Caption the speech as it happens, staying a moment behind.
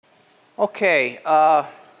Okay,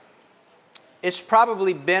 it's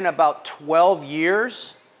probably been about 12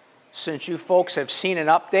 years since you folks have seen an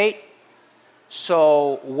update.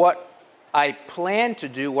 So what I plan to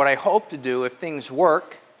do, what I hope to do if things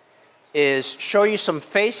work, is show you some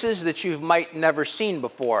faces that you might never seen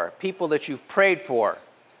before, people that you've prayed for,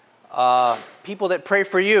 people that pray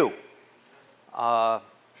for you.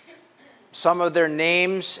 Some of their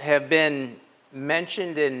names have been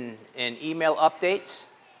mentioned in email updates,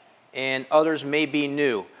 and others may be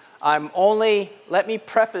new. Let me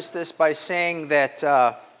preface this by saying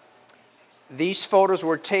that these photos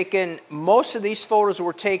were taken, most of these photos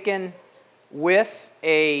were taken with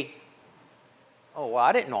a, oh, wow,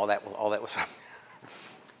 I didn't know all that was,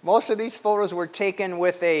 most of these photos were taken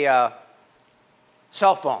with a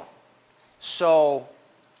cell phone. So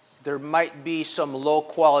there might be some low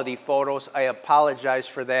quality photos. I apologize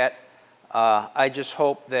for that. I just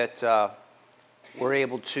hope that we're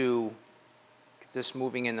able to get this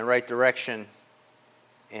moving in the right direction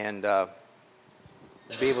and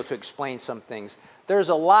be able to explain some things. There's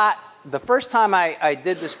a lot. The first time I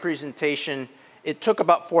did this presentation, it took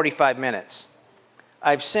about 45 minutes.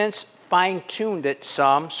 I've since fine-tuned it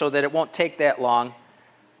some so that it won't take that long.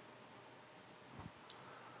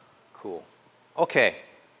 Cool. Okay,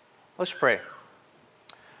 let's pray.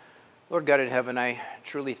 Lord God in heaven, I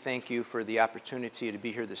truly thank you for the opportunity to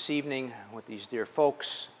be here this evening with these dear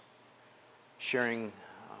folks, sharing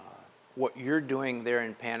what you're doing there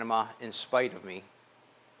in Panama in spite of me.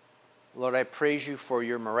 Lord, I praise you for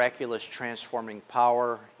your miraculous transforming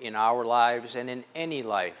power in our lives and in any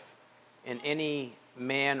life, in any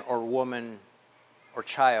man or woman or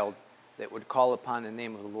child that would call upon the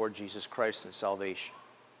name of the Lord Jesus Christ in salvation.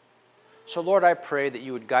 So, Lord, I pray that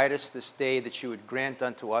you would guide us this day, that you would grant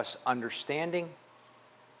unto us understanding,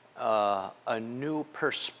 a new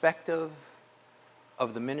perspective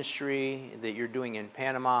of the ministry that you're doing in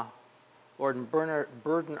Panama. Lord, and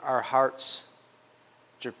burden our hearts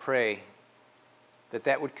to pray that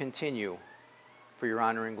that would continue for your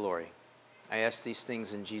honor and glory. I ask these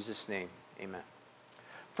things in Jesus' name. Amen.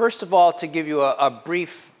 First of all, to give you a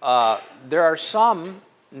brief, there are some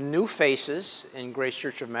new faces in Grace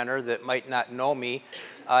Church of Mentor that might not know me.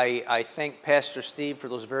 I thank Pastor Steve for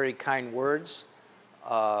those very kind words.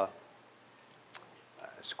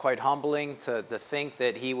 It's quite humbling to think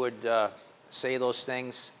that he would say those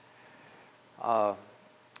things.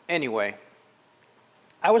 Anyway,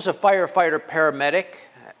 I was a firefighter paramedic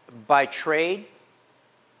by trade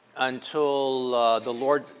until the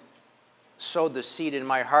Lord sowed the seed in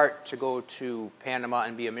my heart to go to Panama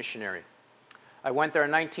and be a missionary. I went there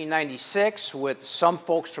in 1996 with some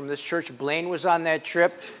folks from this church. Blaine was on that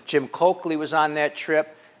trip. Jim Coakley was on that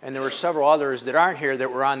trip. And there were several others that aren't here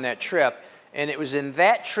that were on that trip. And it was in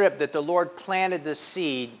that trip that the Lord planted the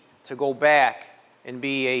seed to go back and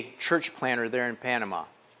be a church planter there in Panama.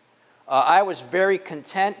 I was very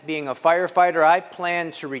content being a firefighter. I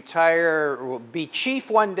planned to retire, be chief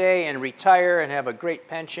one day and retire and have a great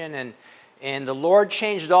pension. And the Lord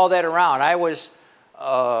changed all that around. I was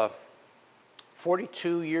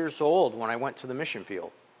 42 years old when I went to the mission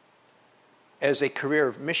field as a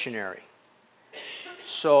career missionary.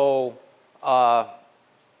 So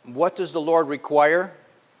what does the Lord require?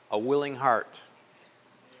 A willing heart.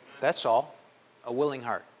 That's all, a willing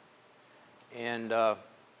heart. And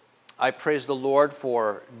I praise the Lord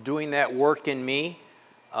for doing that work in me.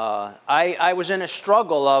 I was in a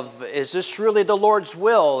struggle of, is this really the Lord's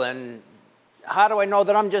will? And how do I know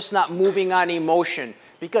that I'm just not moving on emotion?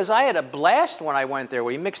 Because I had a blast when I went there.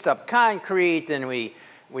 We mixed up concrete and we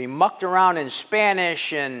mucked around in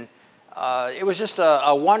Spanish, and it was just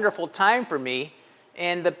a wonderful time for me.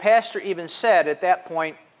 And the pastor even said at that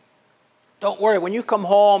point, don't worry, when you come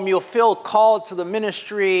home, you'll feel called to the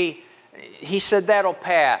ministry. He said, that'll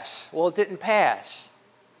pass. Well, it didn't pass.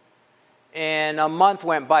 And a month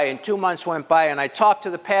went by, and 2 months went by, and I talked to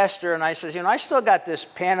the pastor, and I said, I still got this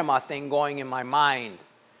Panama thing going in my mind.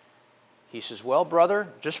 He says, well, brother,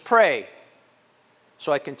 just pray.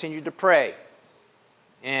 So I continued to pray.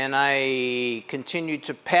 And I continued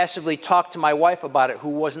to passively talk to my wife about it, who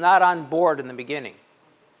was not on board in the beginning.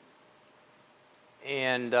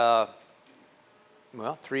 And,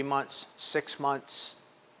 3 months, 6 months,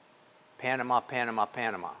 Panama.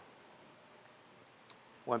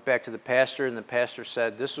 Went back to the pastor, and the pastor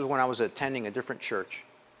said, this was when I was attending a different church.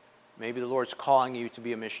 Maybe the Lord's calling you to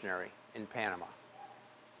be a missionary in Panama.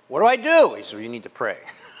 What do I do? He said, well, you need to pray.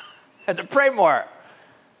 I had to pray more.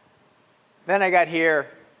 Then I got here.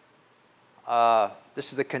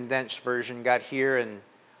 This is the condensed version. Got here and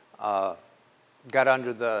got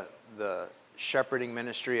under the shepherding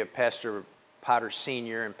ministry of Pastor Potter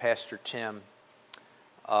Sr. and Pastor Tim.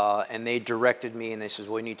 And they directed me, and they said,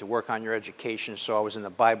 well, you need to work on your education. So I was in the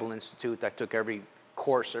Bible Institute. I took every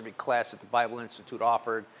course, every class that the Bible Institute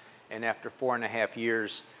offered. And after 4.5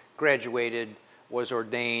 years, graduated, was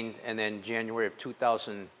ordained, and then January of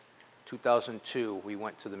 2002, we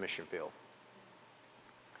went to the mission field.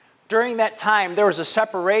 During that time, there was a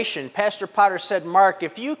separation. Pastor Potter said, Mark,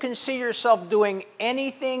 if you can see yourself doing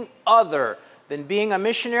anything other than being a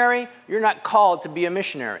missionary, you're not called to be a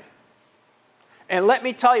missionary. And let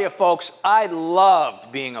me tell you, folks, I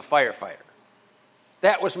loved being a firefighter.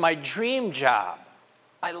 That was my dream job.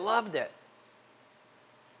 I loved it.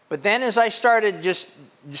 But then as I started just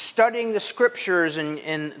studying the scriptures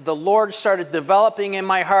and the Lord started developing in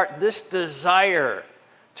my heart this desire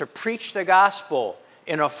to preach the gospel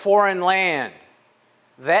in a foreign land,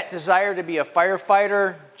 that desire to be a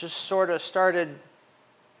firefighter just sort of started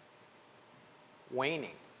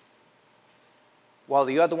waning, while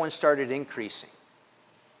the other one started increasing.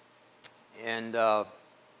 And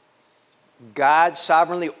God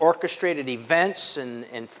sovereignly orchestrated events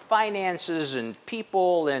and finances and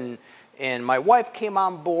people, and my wife came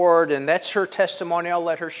on board, and that's her testimony. I'll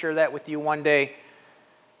let her share that with you one day.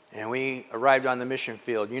 And we arrived on the mission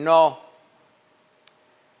field. You know,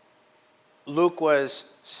 Luke was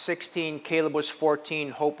 16, Caleb was 14,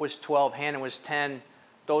 Hope was 12, Hannah was 10.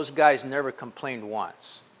 Those guys never complained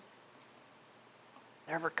once.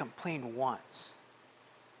 Never complained once.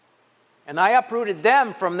 And I uprooted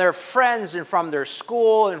them from their friends and from their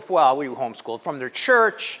school, and well, we were homeschooled, from their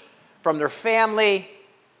church, from their family,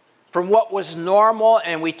 from what was normal,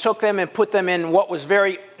 and we took them and put them in what was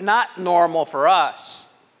very not normal for us,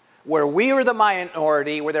 where we were the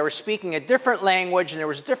minority, where they were speaking a different language, and there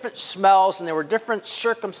was different smells, and there were different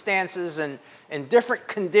circumstances and different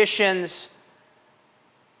conditions.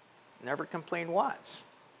 Never complained once.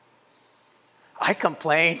 I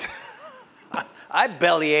complained. I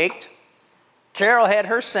belly ached. Carol had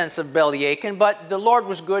her sense of belly aching, but the Lord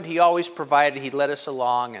was good. He always provided. He led us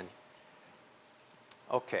along. And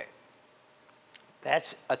okay,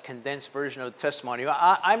 that's a condensed version of the testimony.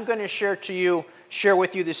 I'm going to share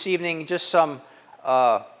with you this evening just some.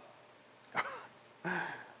 Hey,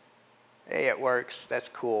 it works. That's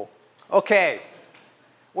cool. Okay,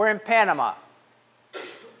 we're in Panama.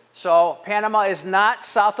 So Panama is not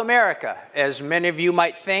South America, as many of you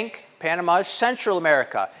might think. Panama is Central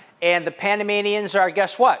America. And the Panamanians are,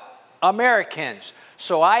 guess what? Americans.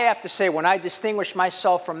 So I have to say, when I distinguish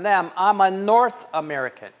myself from them, I'm a North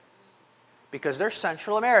American, because they're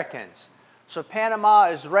Central Americans. So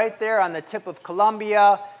Panama is right there on the tip of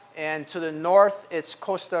Colombia, and to the north, it's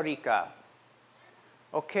Costa Rica.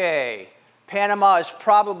 Okay, Panama is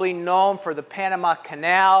probably known for the Panama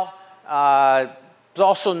Canal. It's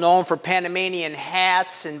also known for Panamanian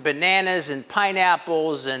hats and bananas and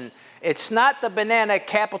pineapples, and it's not the banana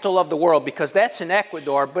capital of the world, because that's in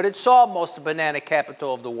Ecuador, but it's almost the banana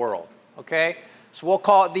capital of the world, okay? So we'll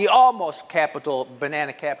call it the almost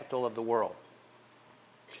banana capital of the world.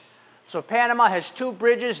 So Panama has 2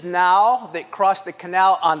 bridges now that cross the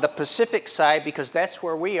canal on the Pacific side, because that's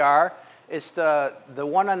where we are. It's the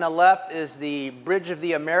one on the left is the Bridge of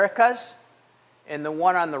the Americas, and the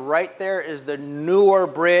one on the right there is the newer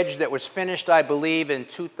bridge that was finished, I believe, in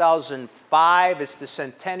 2005. It's the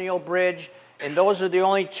Centennial Bridge. And those are the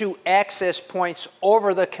only 2 access points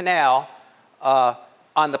over the canal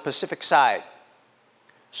on the Pacific side.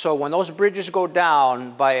 So when those bridges go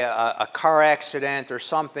down by a car accident or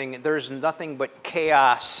something, there's nothing but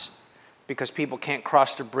chaos, because people can't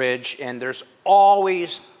cross the bridge. And there's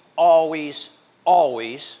always, always,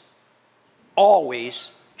 always,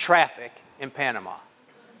 always traffic in Panama.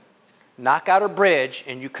 Knock out a bridge,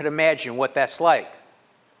 and you could imagine what that's like.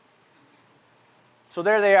 So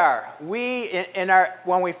there they are.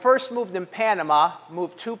 When we first moved to Panama,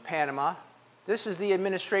 this is the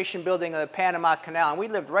administration building of the Panama Canal, and we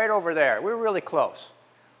lived right over there. We were really close.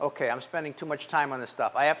 Okay, I'm spending too much time on this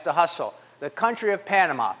stuff. I have to hustle. The country of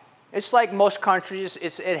Panama. It's like most countries.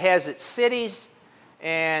 It has its cities,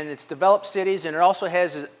 and its developed cities, and it also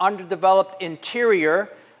has an underdeveloped interior,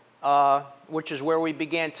 which is where we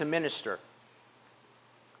began to minister.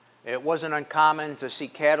 It wasn't uncommon to see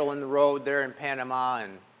cattle in the road there in Panama,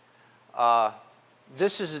 and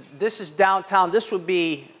this is downtown. This would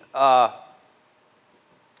be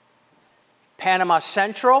Panama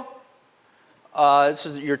Central. This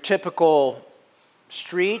is your typical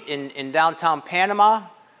street in downtown Panama.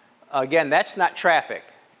 Again, that's not traffic.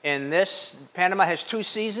 And Panama has 2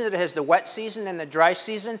 seasons. It has the wet season and the dry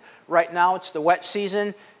season. Right now it's the wet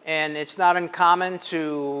season, and it's not uncommon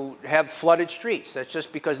to have flooded streets. That's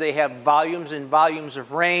just because they have volumes and volumes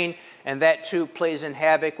of rain, and that too plays in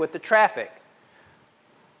havoc with the traffic.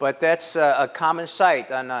 But that's a common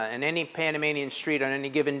sight on any Panamanian street on any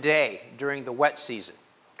given day during the wet season.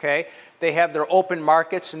 Okay? They have their open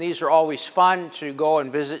markets, and these are always fun to go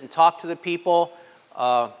and visit and talk to the people.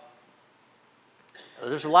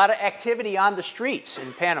 There's a lot of activity on the streets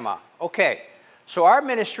in Panama. Okay, so our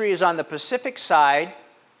ministry is on the Pacific side.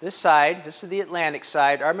 This is the Atlantic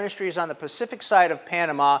side. Our ministry is on the Pacific side of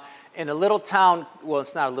Panama in a little town. Well,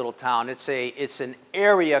 it's not a little town. It's an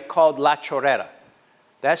area called La Chorrera.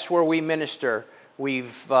 That's where we minister.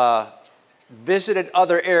 We've visited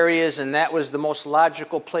other areas, and that was the most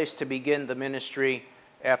logical place to begin the ministry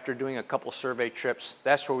after doing a couple survey trips.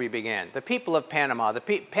 That's where we began. The people of Panama.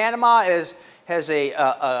 Panama has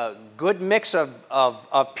a good mix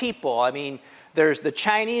of people. I mean, there's the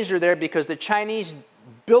Chinese are there because the Chinese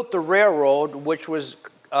built the railroad, which was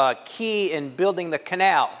key in building the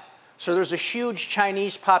canal. So there's a huge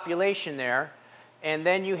Chinese population there. And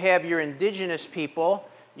then you have your indigenous people.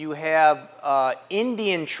 You have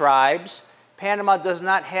Indian tribes. Panama does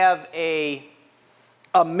not have a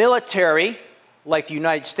military like the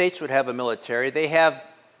United States would have a military. They have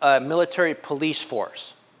a military police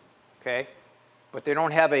force, okay? But they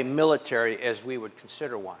don't have a military as we would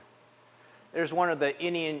consider one. There's one of the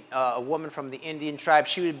Indian, a woman from the Indian tribe.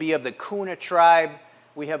 She would be of the Kuna tribe.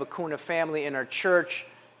 We have a Kuna family in our church.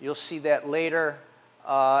 You'll see that later.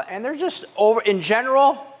 And they're just in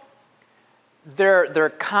general,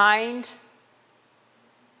 they're kind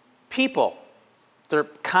people. They're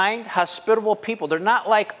kind, hospitable people. They're not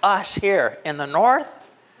like us here in the north,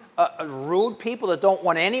 rude people that don't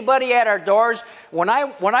want anybody at our doors. When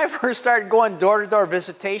I first started going door-to-door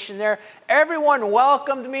visitation there, everyone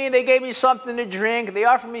welcomed me. They gave me something to drink. They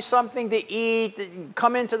offered me something to eat,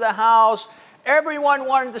 come into the house. Everyone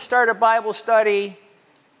wanted to start a Bible study.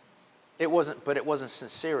 It wasn't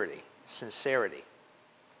sincerity.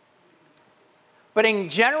 But in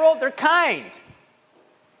general, they're kind.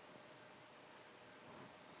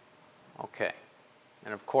 Okay.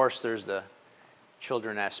 And of course, there's the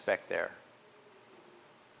children aspect there.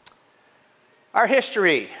 Our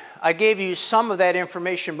history. I gave you some of that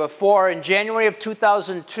information before. In January of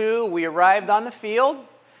 2002, we arrived on the field.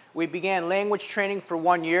 We began language training for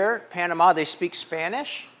 1 year. Panama, they speak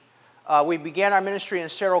Spanish. We began our ministry in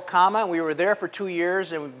Cerro Cama. We were there for 2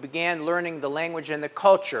 years, and we began learning the language and the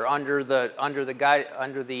culture under the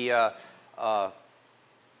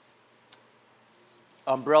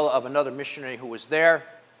umbrella of another missionary who was there.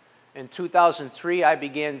 In 2003, I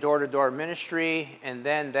began door-to-door ministry, and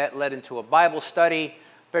then that led into a Bible study.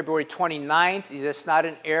 February 29th, that's not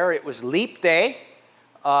an error, it was Leap Day.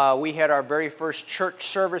 We had our very first church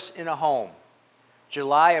service in a home.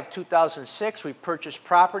 July of 2006, we purchased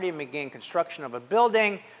property and began construction of a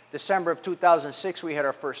building. December of 2006, we had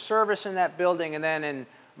our first service in that building, and then in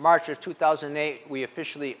March of 2008, we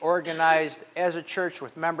officially organized as a church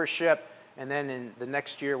with membership. And then in the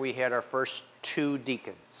next year, we had our first 2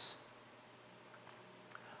 deacons.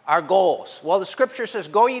 Our goals. Well, the scripture says,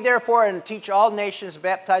 "Go ye therefore and teach all nations,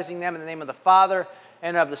 baptizing them in the name of the Father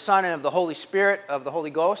and of the Son and of the Holy Spirit, of the Holy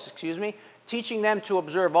Ghost, teaching them to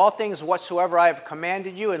observe all things whatsoever I have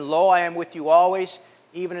commanded you. And lo, I am with you always,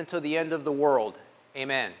 even until the end of the world."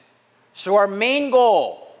 Amen. So our main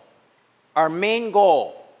goal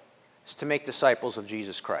is to make disciples of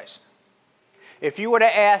Jesus Christ. If you would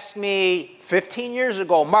have asked me 15 years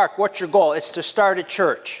ago, "Mark, what's your goal?" It's to start a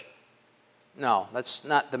church. No, that's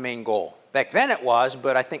not the main goal. Back then it was,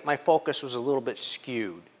 but I think my focus was a little bit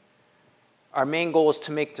skewed. Our main goal is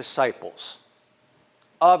to make disciples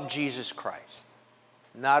of Jesus Christ,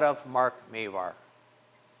 not of Mark Mavar.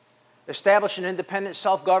 Establish an independent,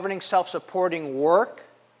 self-governing, self-supporting work.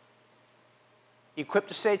 Equip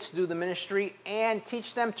the saints to do the ministry, and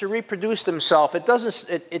teach them to reproduce themselves. It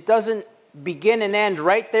doesn't begin and end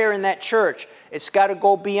right there in that church. It's got to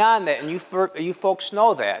go beyond that, and you folks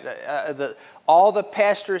know that. All the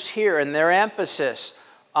pastors here and their emphasis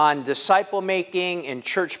on disciple making and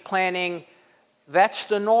church planning, that's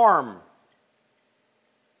the norm.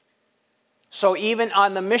 So even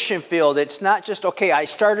on the mission field, it's not just, okay, I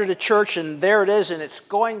started a church and there it is and it's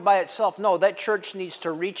going by itself. No, that church needs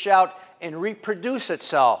to reach out and reproduce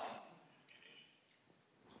itself.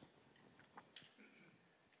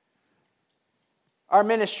 Our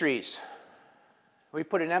ministries. We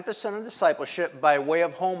put an emphasis on discipleship by way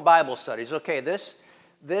of home Bible studies. Okay, this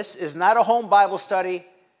is not a home Bible study,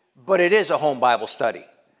 but it is a home Bible study.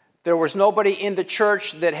 There was nobody in the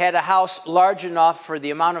church that had a house large enough for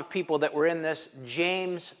the amount of people that were in this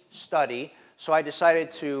James study, so I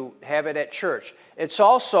decided to have it at church. It's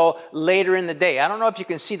also later in the day. I don't know if you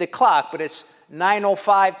can see the clock, but it's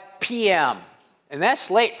 9:05 p.m., and that's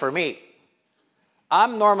late for me.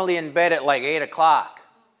 I'm normally in bed at like 8 o'clock.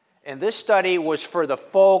 And this study was for the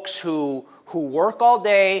folks who work all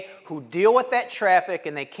day, who deal with that traffic,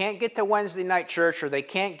 and they can't get to Wednesday night church, or they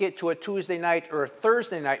can't get to a Tuesday night or a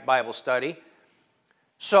Thursday night Bible study.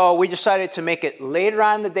 So we decided to make it later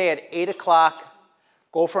on in the day at 8 o'clock,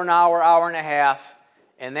 go for an hour, hour and a half,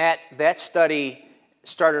 and that study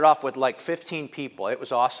started off with like 15 people. It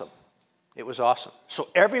was awesome. It was awesome. So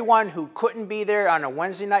everyone who couldn't be there on a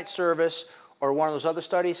Wednesday night service or one of those other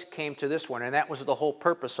studies came to this one, and that was the whole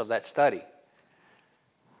purpose of that study.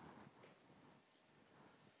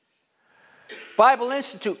 Bible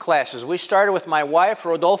Institute classes. We started with my wife,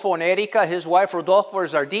 Rodolfo, and Erika. His wife, Rodolfo,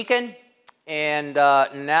 is our deacon. And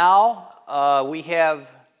now we have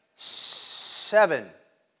 7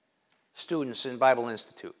 students in Bible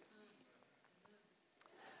Institute.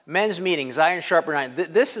 Men's meetings, iron sharper iron.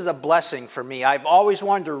 This is a blessing for me. I've always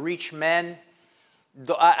wanted to reach men.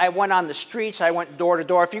 I went on the streets. I went door to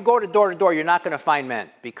door. If you go to door, you're not going to find men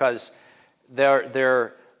because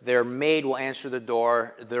their maid will answer the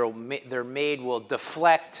door. Their maid will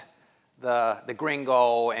deflect the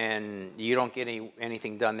gringo, and you don't get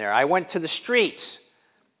anything done there. I went to the streets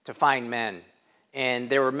to find men, and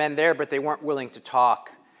there were men there, but they weren't willing to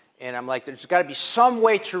talk. And I'm like, there's got to be some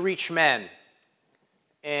way to reach men.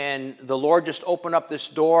 And the Lord just opened up this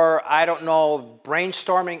door. I don't know,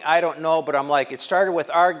 brainstorming, I don't know, but I'm like, it started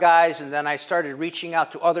with our guys, and then I started reaching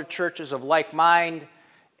out to other churches of like mind,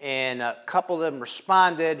 and a couple of them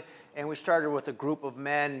responded, and we started with a group of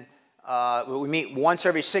men. We meet once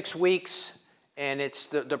every 6 weeks, and it's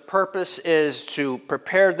the purpose is to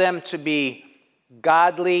prepare them to be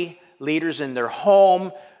godly leaders in their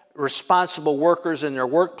home, responsible workers in their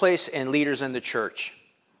workplace, and leaders in the church.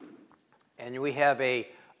 And we have a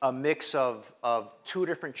mix of 2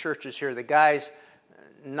 different churches here. The guys,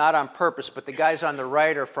 not on purpose, but the guys on the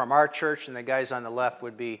right are from our church, and the guys on the left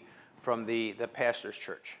would be from the pastor's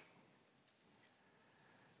church.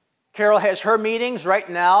 Carol has her meetings right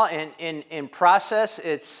now in process.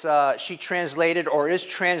 It's she translated or is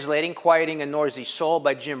translating Quieting a Noisy Soul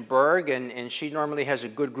by Jim Berg, and she normally has a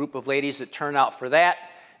good group of ladies that turn out for that,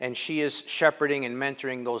 and she is shepherding and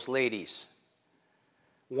mentoring those ladies.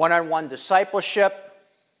 One-on-one discipleship,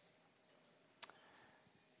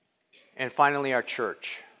 and finally our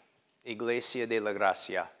church, Iglesia de la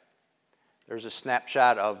Gracia. There's a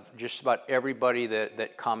snapshot of just about everybody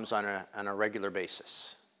that comes on a regular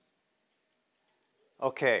basis.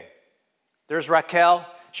 Okay, there's Raquel.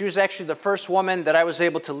 She was actually the first woman that I was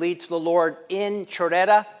able to lead to the Lord in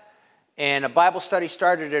Chorrera, and a Bible study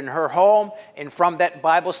started in her home, and from that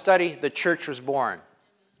Bible study, the church was born.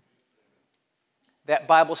 That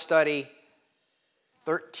Bible study,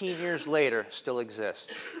 13 years later, still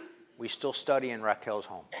exists. We still study in Raquel's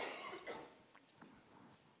home.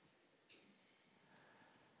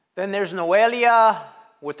 Then there's Noelia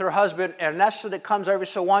with her husband Ernesto that comes every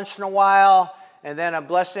so once in a while. And then a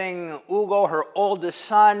blessing, Hugo, her oldest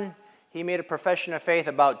son. He made a profession of faith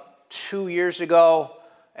about 2 years ago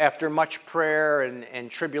after much prayer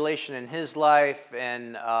and tribulation in his life.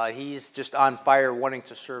 And he's just on fire wanting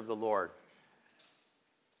to serve the Lord.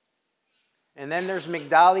 And then there's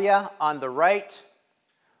Migdalia on the right.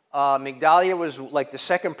 Migdalia was like the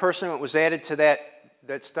second person that was added to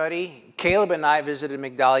that study. Caleb and I visited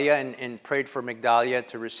Migdalia and prayed for Migdalia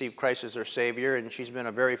to receive Christ as her Savior, and she's been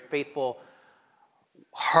a very faithful,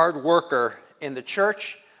 hard worker in the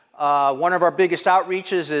church. One of our biggest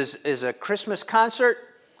outreaches is a Christmas concert,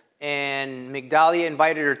 and Migdalia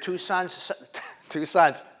invited her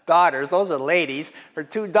daughters, those are ladies, her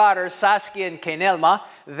 2 daughters, Saskia and Kenelma.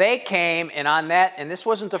 They came, and on that, and this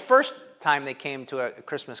wasn't the first time they came to a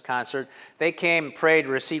Christmas concert. They came, prayed,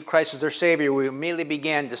 received Christ as their Savior. We immediately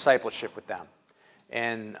began discipleship with them.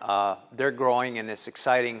 And they're growing, and it's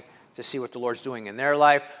exciting to see what the Lord's doing in their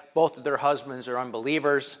life. Both of their husbands are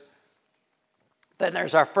unbelievers. Then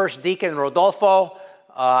there's our first deacon, Rodolfo.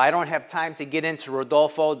 I don't have time to get into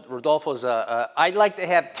Rodolfo. Rodolfo's I'd like to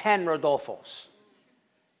have 10 Rodolfos.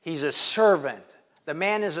 He's a servant. The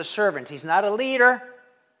man is a servant. He's not a leader.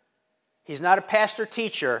 He's not a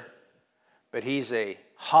pastor-teacher. But he's a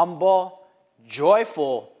humble,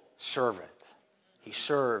 joyful servant. He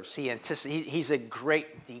serves. He's a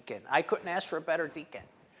great deacon. I couldn't ask for a better deacon.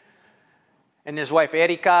 And his wife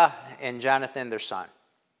Erika and Jonathan, their son.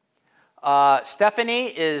 Stephanie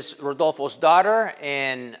is Rodolfo's daughter,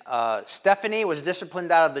 and Stephanie was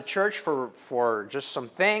disciplined out of the church for just some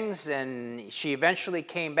things, and she eventually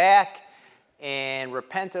came back and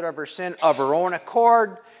repented of her sin of her own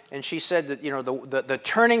accord. And she said that the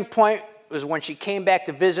turning point was when she came back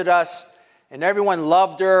to visit us, And everyone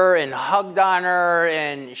loved her and hugged on her,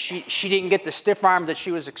 and she didn't get the stiff arm that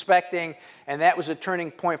she was expecting. And that was a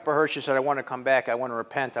turning point for her. She said, I want to come back. I want to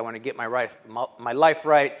repent. I want to get my life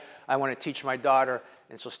right. I want to teach my daughter.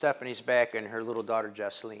 And so Stephanie's back, and her little daughter,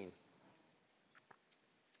 Jocelyn.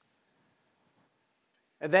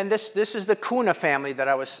 And then this is the Kuna family that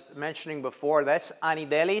I was mentioning before. That's Ani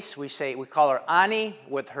Delis. We call her Ani,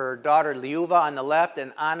 with her daughter Liuva on the left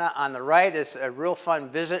and Anna on the right. It's a real fun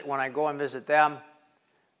visit when I go and visit them.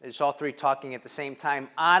 It's all three talking at the same time.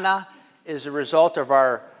 Anna is a result of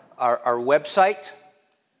our website.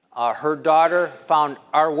 Her daughter found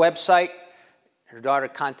our website. Her daughter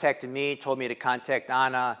contacted me, told me to contact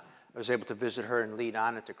Anna. I was able to visit her and lead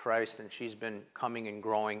Anna to Christ, and she's been coming and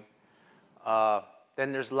growing.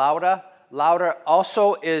 Then there's Laura. Laura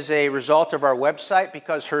also is a result of our website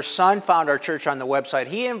because her son found our church on the website.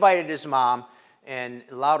 He invited his mom, and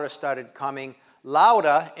Laura started coming.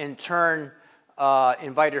 Laura, in turn,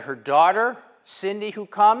 invited her daughter, Cindy, who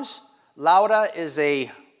comes. Laura is a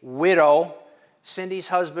widow. Cindy's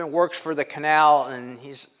husband works for the canal, and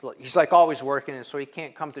he's like always working, and so he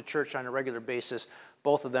can't come to church on a regular basis.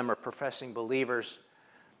 Both of them are professing believers.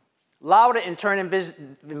 Laura, in turn,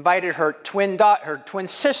 invited her twin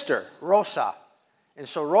sister, Rosa. And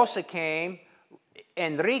so Rosa came.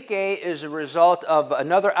 Enrique is a result of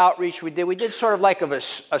another outreach we did. We did sort of like a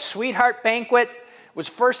sweetheart banquet. It was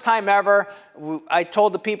first time ever. I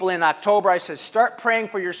told the people in October, I said, start praying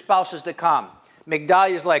for your spouses to come.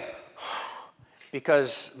 Migdalia's like,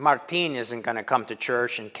 because Martin isn't going to come to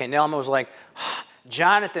church. And Kenelma was like,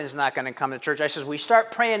 Jonathan's not going to come to church. I says, we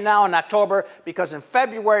start praying now in October because in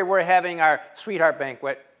February we're having our sweetheart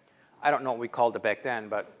banquet. I don't know what we called it back then,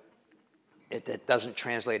 but it doesn't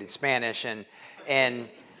translate in Spanish. And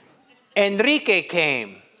Enrique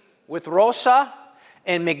came with Rosa,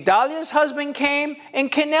 and Migdalia's husband came,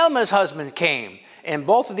 and Kenelma's husband came. And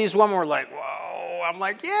both of these women were like, whoa. I'm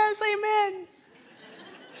like, yes, amen.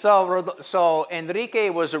 So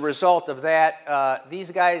Enrique was a result of that.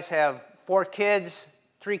 These guys have 4 kids.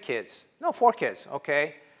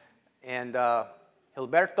 Okay. And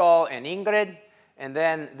Gilberto and Ingrid. And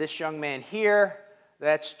then this young man here,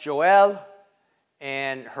 that's Joel,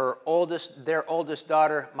 and their oldest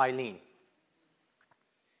daughter, Mylene.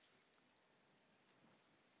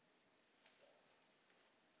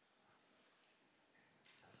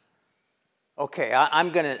 Okay,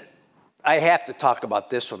 I have to talk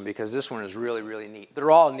about this one because this one is really, really neat.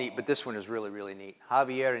 They're all neat, but this one is really, really neat.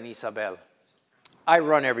 Javier and Isabel. I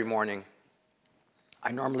run every morning.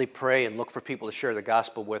 I normally pray and look for people to share the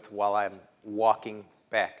gospel with while I'm walking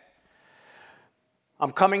back.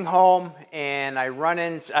 I'm coming home, and I run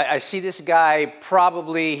in. I see this guy,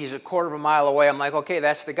 probably he's a quarter of a mile away. I'm like, okay,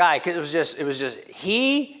 that's the guy. 'Cause it was just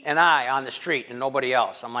he and I on the street and nobody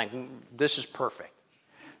else. I'm like, this is perfect.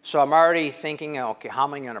 So I'm already thinking, okay, how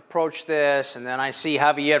am I going to approach this? And then I see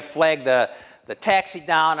Javier flag the taxi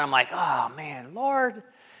down. And I'm like, oh, man, Lord.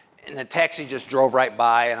 And the taxi just drove right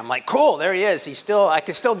by. And I'm like, cool, there he is. I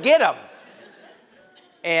can still get him.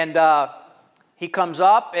 And he comes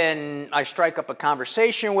up, and I strike up a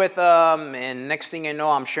conversation with him. And next thing you know,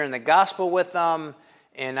 I'm sharing the gospel with him.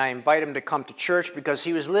 And I invite him to come to church because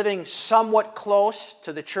he was living somewhat close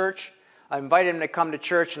to the church. I invited him to come to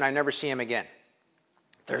church, and I never see him again.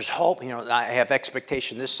 There's hope. I have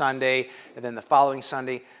expectation this Sunday, and then the following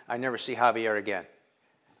Sunday, I never see Javier again.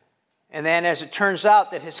 And then as it turns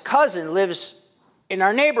out that his cousin lives in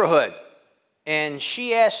our neighborhood, and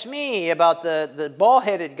she asked me about the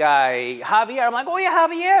bald-headed guy, Javier. I'm like, oh, yeah,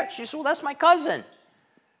 Javier. She said, well, that's my cousin.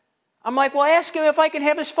 I'm like, well, ask him if I can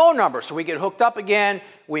have his phone number. So we get hooked up again.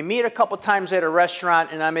 We meet a couple times at a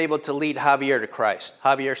restaurant, and I'm able to lead Javier to Christ.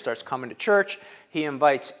 Javier starts coming to church. He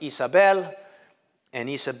invites Isabel. And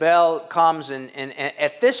Isabel comes, and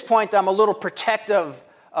at this point, I'm a little protective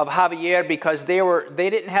of Javier because they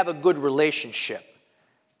didn't have a good relationship.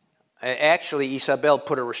 Actually, Isabel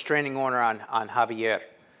put a restraining order on Javier.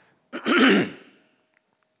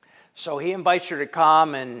 So he invites her to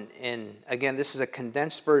come, and again, this is a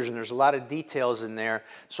condensed version. There's a lot of details in there.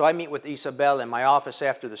 So I meet with Isabel in my office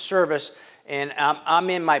after the service, and I'm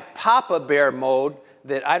in my Papa Bear mode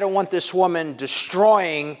that I don't want this woman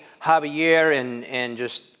destroying Javier and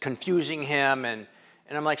just confusing him. And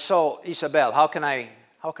I'm like, so, Isabel, how can I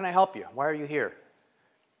help you? Why are you here?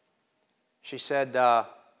 She said, I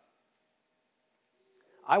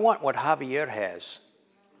want what Javier has.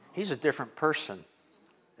 He's a different person.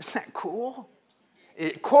 Isn't that cool?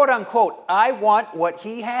 Quote, unquote, I want what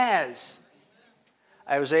he has.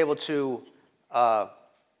 I was able to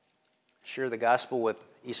share the gospel with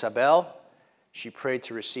Isabel. She prayed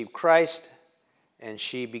to receive Christ. and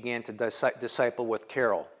she began to disciple with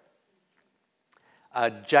Carol. A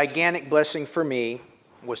gigantic blessing for me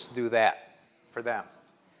was to do that for them.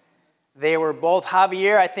 They were both,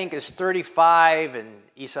 Javier, I think, is 35, and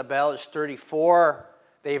Isabel is 34.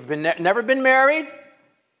 They've never been married,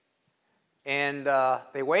 and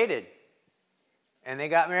they waited, and they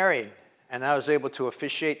got married. And I was able to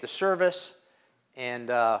officiate the service, and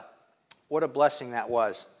what a blessing that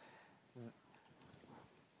was.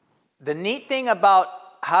 The neat thing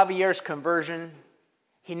about Javier's conversion,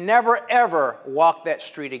 he never, ever walked that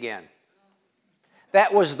street again.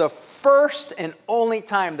 That was the first and only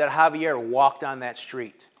time that Javier walked on that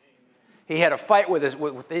street. He had a fight with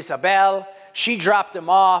Isabel. She dropped him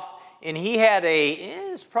off, and he had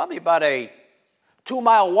it's probably about a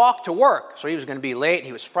 2-mile walk to work. So he was going to be late.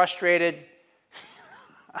 He was frustrated.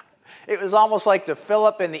 It was almost like the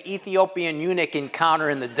Philip and the Ethiopian eunuch encounter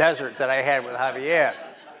in the desert that I had with Javier.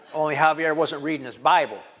 Only Javier wasn't reading his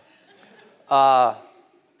Bible.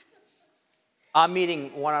 I'm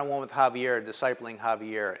meeting one-on-one with Javier, discipling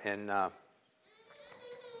Javier, and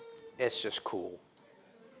it's just cool.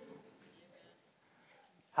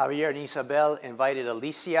 Javier and Isabel invited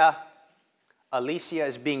Alicia. Alicia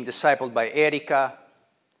is being discipled by Erika.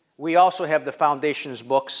 We also have the Foundations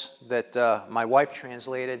books that my wife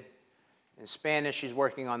translated in Spanish. She's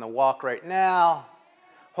working on the walk right now.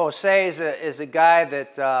 Jose is a guy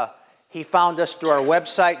that he found us through our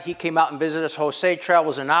website. He came out and visited us. Jose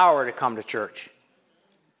travels an hour to come to church.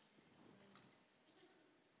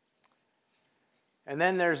 And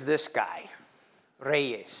then there's this guy,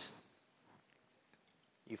 Reyes.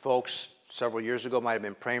 You folks, several years ago, might have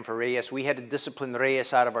been praying for Reyes. We had to discipline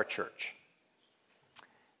Reyes out of our church.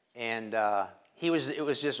 And it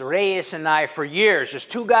was just Reyes and I for years,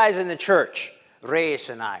 just two guys in the church, Reyes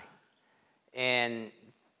and I. And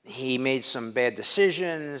he made some bad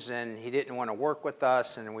decisions, and he didn't want to work with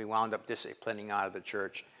us, and we wound up disciplining out of the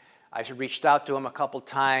church. I reached out to him a couple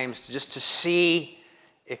times just to see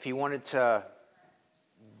if he wanted to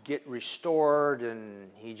get restored, and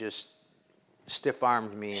he just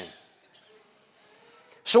stiff-armed me.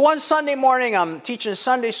 So one Sunday morning, I'm teaching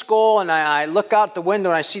Sunday school, and I look out the window,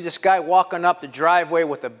 and I see this guy walking up the driveway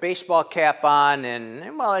with a baseball cap on,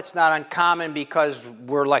 and well, it's not uncommon because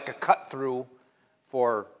we're like a cut-through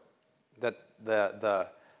for the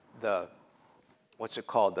what's it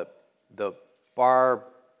called, the bar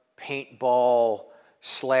paintball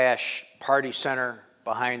 / party center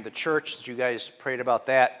behind the church that you guys prayed about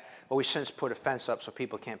that. But we since put a fence up so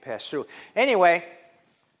people can't pass through. Anyway,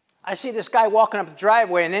 I see this guy walking up the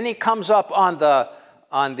driveway, and then he comes up on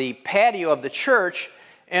the patio of the church,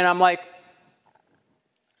 and I'm like,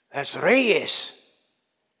 that's Reyes.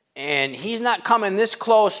 And he's not coming this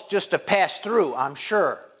close just to pass through, I'm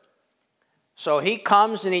sure. So he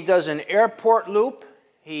comes and he does an airport loop.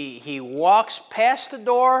 He walks past the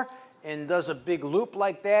door and does a big loop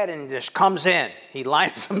like that and just comes in. He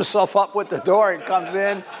lines himself up with the door and comes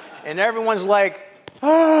in, and everyone's like,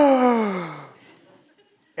 ah.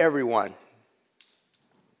 Everyone.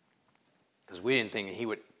 Because we didn't think that he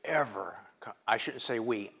would ever, I shouldn't say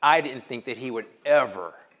we, I didn't think that he would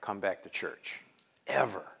ever come back to church.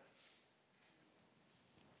 Ever.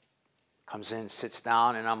 Comes in, sits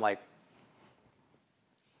down, and I'm like,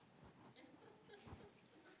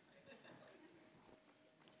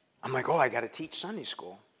 oh, I got to teach Sunday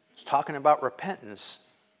school. It's talking about repentance.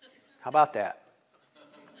 How about that?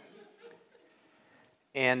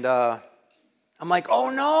 And I'm like, oh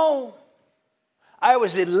no. I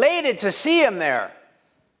was elated to see him there.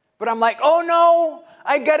 But I'm like, oh no,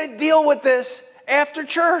 I got to deal with this after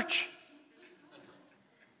church.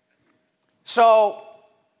 So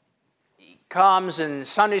he comes and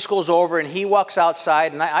Sunday school's over and he walks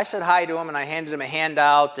outside, and I said hi to him and I handed him a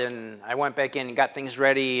handout, and I went back in and got things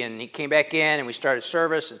ready, and he came back in and we started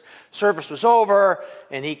service, and service was over,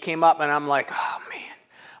 and he came up and I'm like, oh man,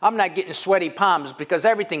 I'm not getting sweaty palms because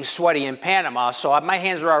everything's sweaty in Panama, so my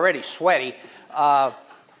hands are already sweaty. So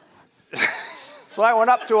I went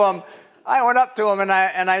up to him and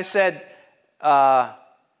I said,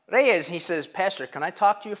 Reyes, he says, Pastor, can I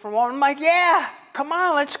talk to you for a moment? I'm like, yeah, come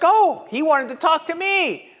on, let's go. He wanted to talk to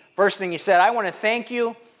me. First thing he said, I want to thank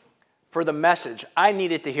you for the message. I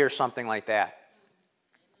needed to hear something like that.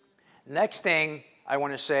 Next thing I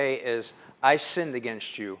want to say is, I sinned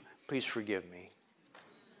against you. Please forgive me.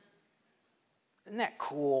 Isn't that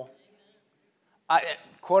cool?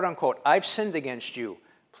 Quote unquote, I've sinned against you.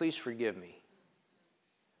 Please forgive me.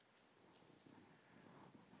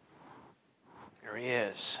 There he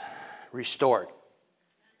is, restored.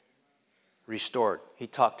 Restored. He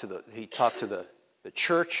talked to the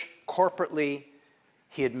church corporately.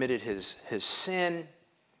 He admitted his sin.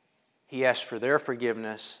 He asked for their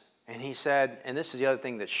forgiveness. And he said, and this is the other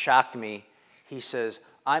thing that shocked me, he says,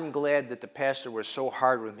 I'm glad that the pastor was so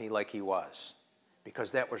hard with me like he was,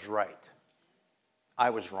 because that was right.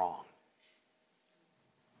 I was wrong.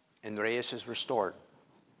 And Reyes is restored.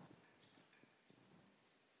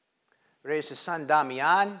 Reyes' son,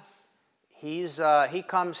 Damian, he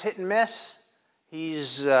comes hit and miss. He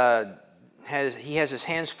has his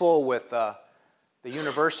hands full with the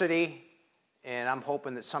university, and I'm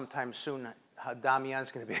hoping that sometime soon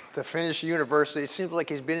Damian's going to be able to finish university. It seems like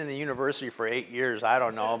he's been in the university for 8 years. I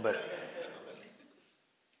don't know, but...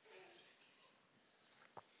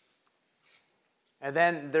 And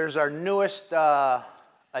then there's our newest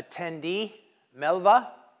attendee, Melva.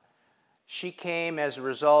 She came as a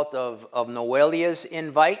result of Noelia's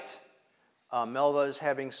invite. Melva is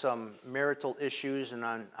having some marital issues, and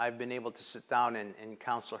I've been able to sit down and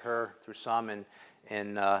counsel her through some.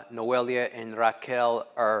 And Noelia and Raquel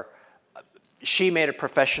she made a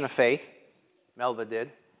profession of faith. Melva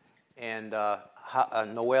did. And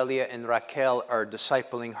Noelia and Raquel are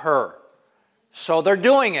discipling her. So they're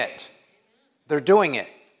doing it. They're doing it.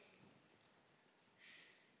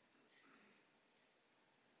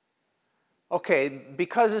 Okay,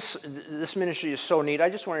 because this ministry is so neat, I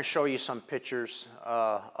just want to show you some pictures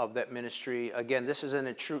of that ministry. Again, this is in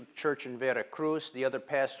a church in Veracruz. The other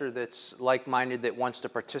pastor that's like-minded that wants to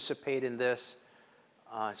participate in this.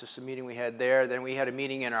 It's just a meeting we had there. Then we had a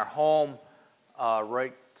meeting in our home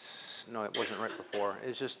no, it wasn't right before.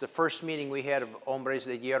 It's just the first meeting we had of Hombres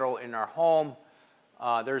de Hierro in our home.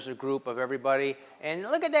 There's a group of everybody. And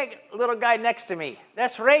look at that little guy next to me.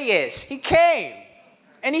 That's Reyes. He came.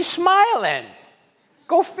 And he's smiling.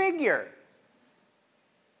 Go figure.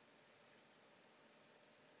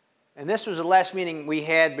 And this was the last meeting we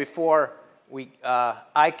had before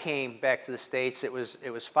I came back to the States. It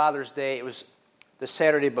was Father's Day. It was the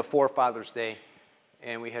Saturday before Father's Day.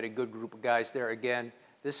 And we had a good group of guys there again.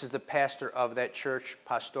 This is the pastor of that church,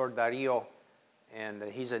 Pastor Dario. And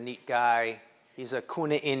he's a neat guy. He's a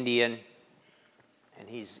Kuna Indian. And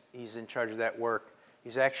he's in charge of that work.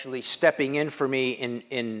 He's actually stepping in for me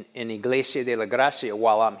in Iglesia de la Gracia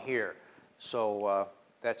while I'm here. So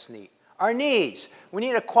that's neat. Our needs. We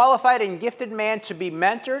need a qualified and gifted man to be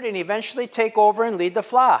mentored and eventually take over and lead the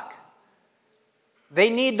flock. They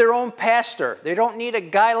need their own pastor. They don't need a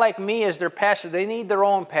guy like me as their pastor. They need their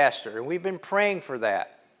own pastor. And we've been praying for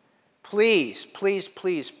that. Please, please,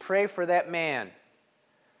 please pray for that man.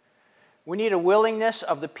 We need a willingness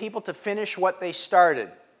of the people to finish what they started.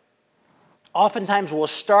 Oftentimes we'll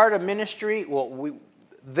start a ministry,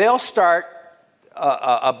 they'll start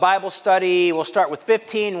a Bible study, we'll start with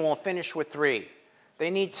 15 and we'll finish with 3. They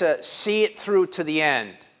need to see it through to the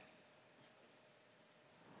end.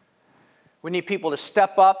 We need people to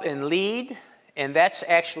step up and lead, and that's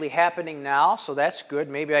actually happening now, so that's good.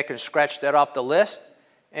 Maybe I can scratch that off the list.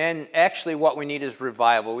 And actually what we need is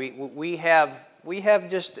revival. We have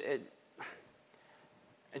just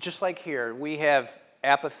like here, we have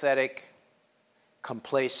apathetic,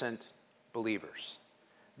 complacent believers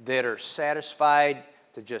that are satisfied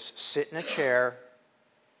to just sit in a chair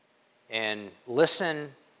and listen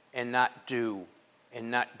and not do and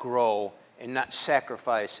not grow and not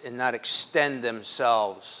sacrifice and not extend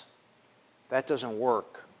themselves. That doesn't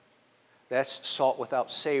work. That's salt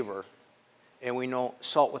without savor. And we know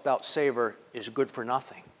salt without savor is good for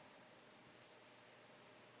nothing.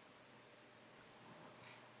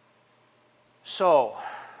 So,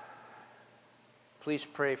 please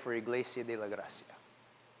pray for Iglesia de la Gracia.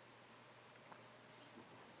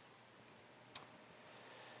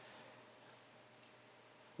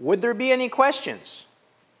 Would there be any questions?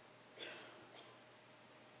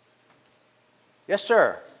 Yes,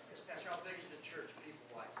 sir. Pastor, how big is the church,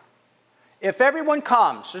 people-wise? If everyone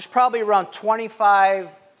comes, there's probably around 25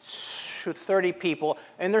 to 30 people,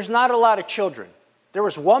 and there's not a lot of children. There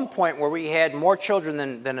was one point where we had more children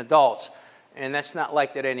than adults, and that's not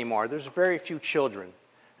like that anymore. There's very few children,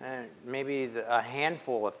 maybe a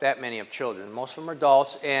handful, if that many, of children. Most of them are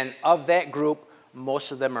adults, and of that group,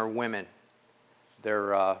 most of them are women.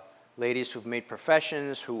 They're ladies who've made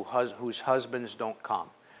professions, whose husbands don't come.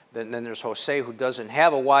 Then there's Jose, who doesn't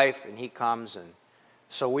have a wife, and he comes. And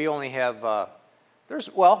so we only have, praise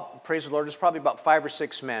the Lord, there's probably about 5 or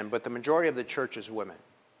 6 men, but the majority of the church is women.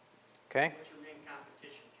 Okay? What's your main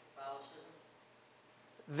competition? Catholicism?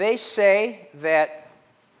 They say that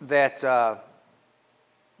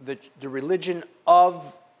the religion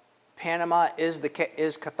of Panama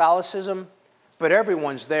is Catholicism, but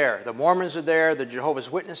everyone's there. The Mormons are there, the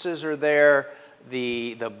Jehovah's Witnesses are there,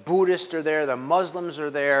 the Buddhists are there, the Muslims are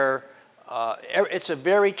there, It's a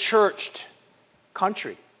very churched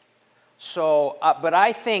country. So, but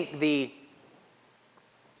I think the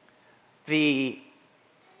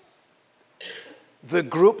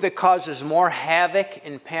group that causes more havoc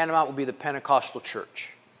in Panama will be the Pentecostal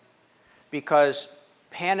church, because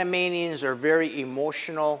Panamanians are very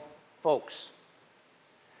emotional folks,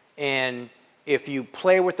 and if you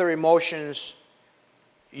play with their emotions,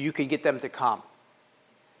 you could get them to come.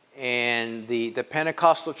 And the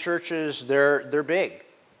Pentecostal churches, they're big.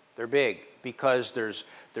 They're big because there's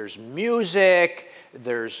music,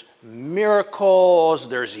 there's miracles,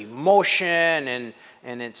 there's emotion,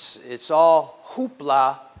 and it's all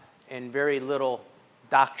hoopla and very little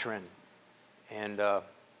doctrine. And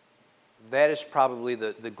that is probably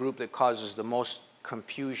the group that causes the most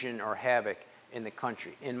confusion or havoc in the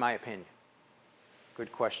country, in my opinion.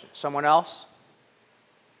 Good question. Someone else?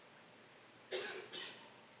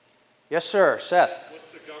 Yes, sir. Seth. What's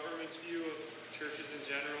the government's view of churches in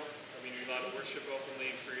general? I mean, you're allowed to worship openly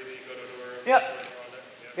and freely, go to door. Yep.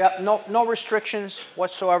 Yep. No restrictions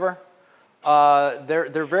whatsoever.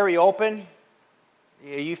 They're very open.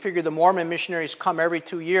 You figure the Mormon missionaries come every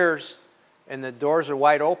 2 years, and the doors are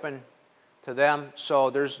wide open to them. So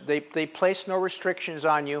they place no restrictions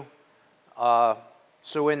on you.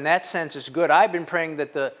 So in that sense, it's good. I've been praying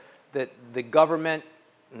that the government.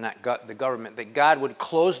 That God would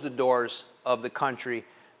close the doors of the country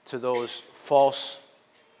to those false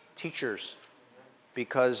teachers,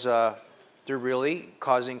 because they're really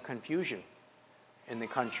causing confusion in the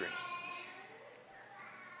country.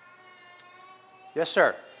 Yes,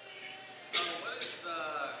 sir. What is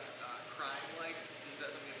the crime like? Is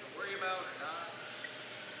that something you have to worry about or not?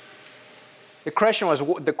 The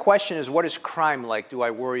question is, what is crime like? Do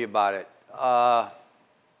I worry about it?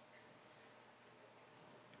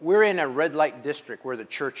 We're in a red light district where the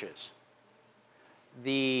church is.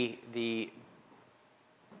 The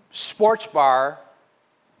sports bar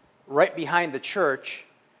right behind the church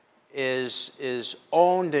is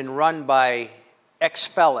owned and run by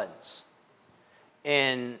ex-felons.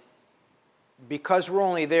 And because we're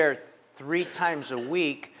only there 3 times a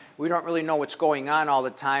week, we don't really know what's going on all the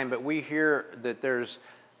time, but we hear that there's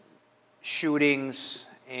shootings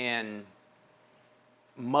and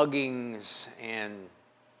muggings, and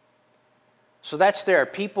so that's there.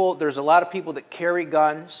 There's a lot of people that carry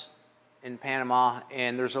guns in Panama,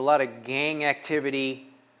 and there's a lot of gang activity,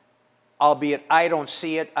 albeit I don't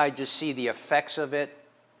see it. I just see the effects of it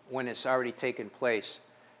when it's already taken place.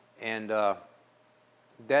 And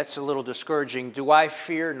that's a little discouraging. Do I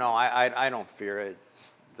fear? No, I don't fear it.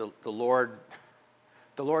 The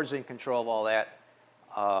Lord's in control of all that.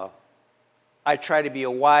 I try to be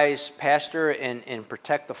a wise pastor and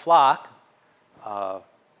protect the flock.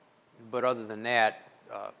 But other than that,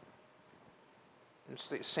 it's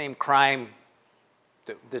the same crime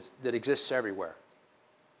that exists everywhere.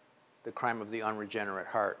 The crime of the unregenerate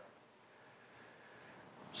heart.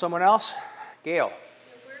 Someone else? Gail.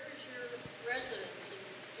 Where is your residence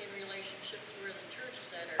in relationship to where the church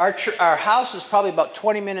is at? Our house is probably about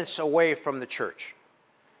 20 minutes away from the church,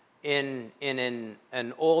 in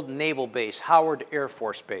an old naval base, Howard Air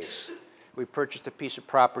Force Base. We purchased a piece of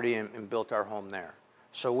property and built our home there.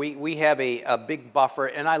 So we have a big buffer,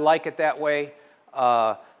 and I like it that way.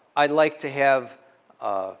 I like to have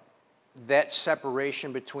that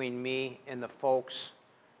separation between me and the folks.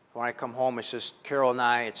 When I come home, it's just Carol and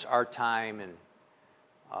I, it's our time.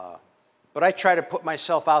 But I try to put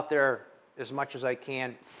myself out there as much as I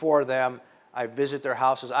can for them. I visit their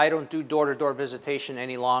houses. I don't do door-to-door visitation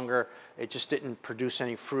any longer. It just didn't produce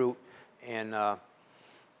any fruit. And, well,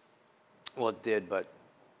 it did, but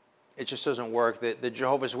it just doesn't work. The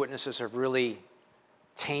Jehovah's Witnesses have really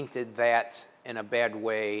tainted that in a bad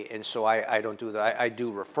way, and so I don't do that. I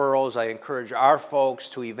do referrals. I encourage our folks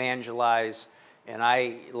to evangelize, and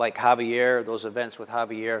I, like Javier, those events with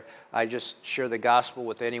Javier, I just share the gospel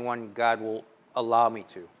with anyone God will allow me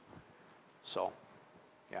to. So,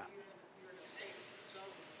 yeah. You're in a safe zone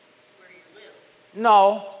where you live.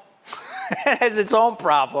 No, it has its own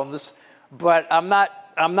problems, but I'm not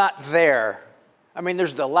there. I mean,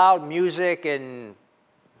 there's the loud music, and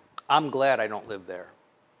I'm glad I don't live there.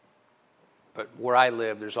 But where I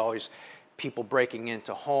live, there's always people breaking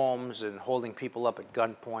into homes and holding people up at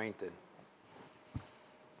gunpoint, and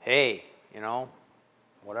hey,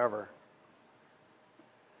 whatever.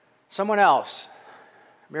 Someone else.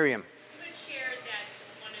 Miriam. You had shared that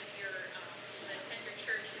one of your, the Tender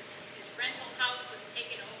Church, his rental house was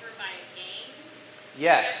taken over by a gang.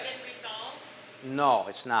 Yes. Has that been resolved? No,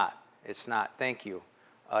 it's not. It's not. Thank you.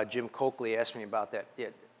 Jim Coakley asked me about that.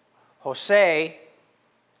 Jose,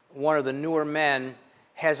 one of the newer men,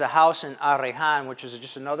 has a house in Arrejan, which is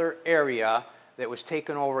just another area that was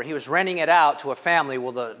taken over. He was renting it out to a family.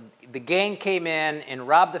 Well, the gang came in and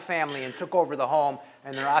robbed the family and took over the home,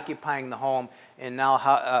 and they're occupying the home. And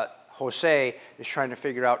now Jose is trying to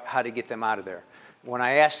figure out how to get them out of there. When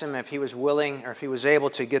I asked him if he was willing or if he was able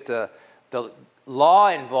to get the law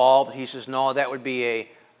involved, he says, no, that would be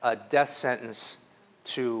a death sentence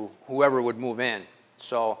to whoever would move in.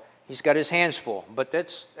 So he's got his hands full, but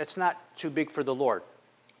that's not too big for the Lord.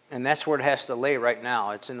 And that's where it has to lay right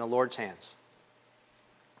now. It's in the Lord's hands.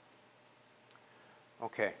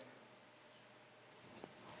 Okay.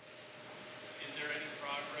 Is there any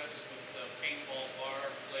progress with the paintball bar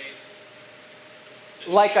place?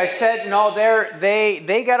 Like I said, no,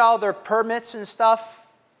 they got all their permits and stuff.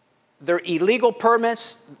 Their illegal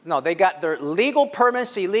permits, no, they got their legal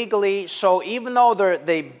permits illegally. So even though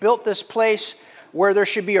they built this place where there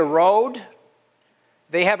should be a road,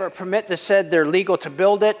 they have a permit that said they're legal to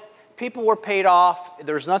build it. People were paid off.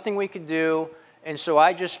 There was nothing we could do. And so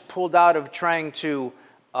I just pulled out of trying to,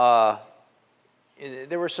 there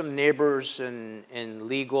were some neighbors and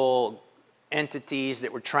legal entities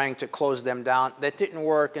that were trying to close them down. That didn't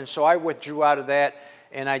work. And so I withdrew out of that.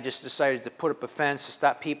 And I just decided to put up a fence to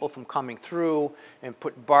stop people from coming through and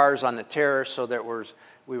put bars on the terrace so that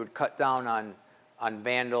we would cut down on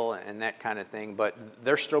vandal and that kind of thing. But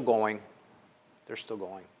they're still going. They're still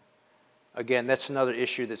going. Again, that's another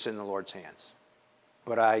issue that's in the Lord's hands.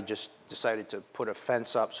 But I just decided to put a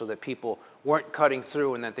fence up so that people weren't cutting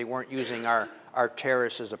through and that they weren't using our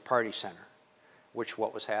terrace as a party center, which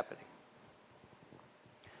what was happening.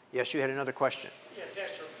 Yes, you had another question. Yeah,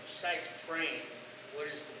 Pastor, besides praying, what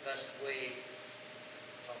is the best way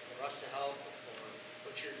for us to help, or for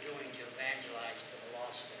what you're doing to evangelize to the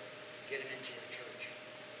lost there, to get them into your church?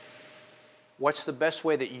 What's the best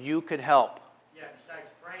way that you could help? Yeah, besides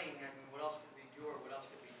praying, I mean, what else could we do, or what else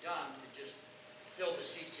could be done to just fill the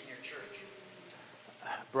seats in your church?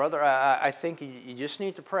 Brother, I think you just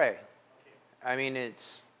need to pray. I mean,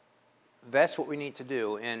 that's what we need to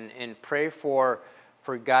do, and pray for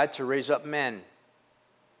God to raise up men.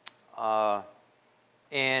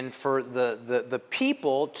 And for the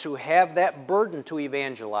people to have that burden to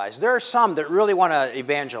evangelize. There are some that really want to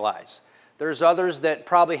evangelize. There's others that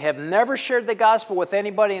probably have never shared the gospel with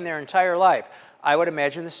anybody in their entire life. I would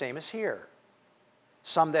imagine the same is here.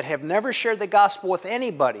 Some that have never shared the gospel with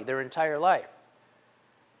anybody their entire life.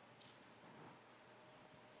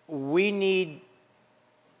 We need,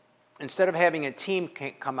 instead of having a team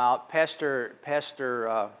come out, Pastor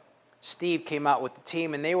Steve came out with the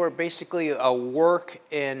team, and they were basically a work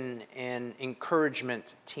and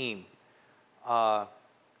encouragement team. I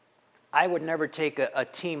would never take a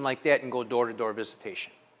team like that and go door-to-door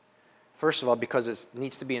visitation. First of all, because it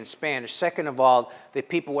needs to be in Spanish. Second of all, the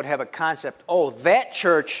people would have a concept, oh, that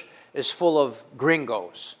church is full of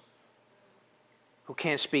gringos who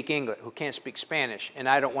can't speak English, who can't speak Spanish, and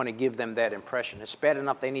I don't want to give them that impression. It's bad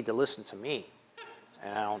enough they need to listen to me,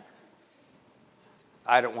 and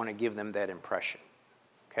I don't want to give them that impression,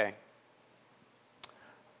 okay?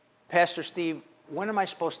 Pastor Steve, when am I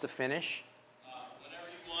supposed to finish? Whenever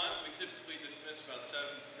you want. We typically dismiss about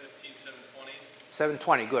 7:15, 7:20.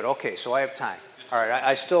 7:20, good, okay, so I have time. All right,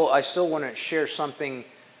 I still want to share something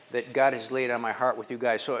that God has laid on my heart with you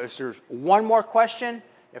guys. So if there's one more question,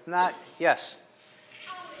 if not, yes?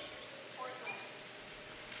 How is your support level?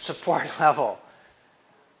 Support level.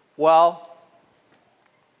 Well,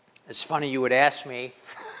 it's funny you would ask me.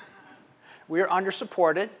 We are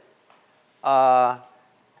under-supported. GFA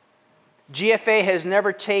has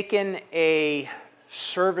never taken a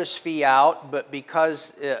service fee out, but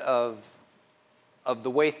because of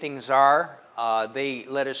the way things are, they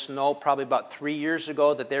let us know probably about 3 years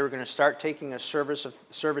ago that they were going to start taking a service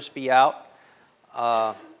fee out.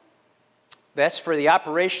 That's for the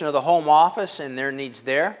operation of the home office and their needs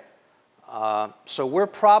there. So we're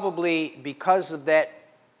probably, because of that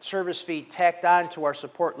service fee tacked on to our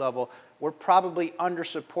support level, we're probably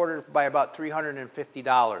under-supported by about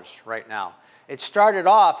 $350 right now. It started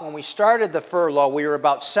off, when we started the furlough, we were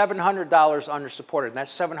about $700 under-supported, and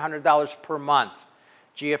that's $700 per month.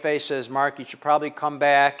 GFA says, Mark, you should probably come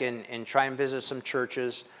back and try and visit some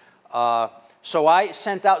churches. So I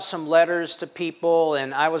sent out some letters to people,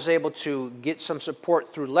 and I was able to get some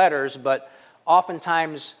support through letters, but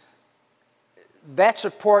oftentimes that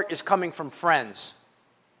support is coming from friends.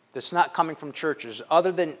 That's not coming from churches.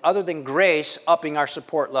 Other than Grace upping our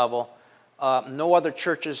support level, no other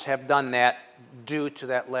churches have done that due to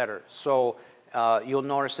that letter. So you'll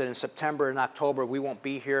notice that in September and October we won't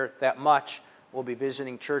be here that much. We'll be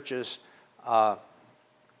visiting churches. So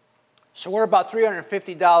we're about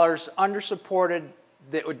 $350 under-supported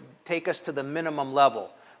that would take us to the minimum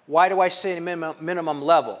level. Why do I say minimum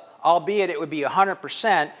level? Albeit it would be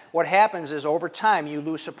 100%, what happens is over time you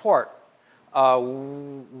lose support.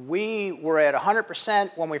 We were at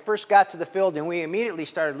 100% when we first got to the field, and we immediately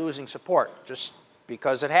started losing support, just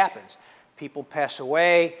because it happens. People pass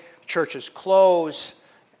away, churches close,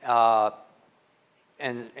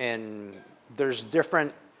 and there's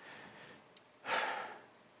different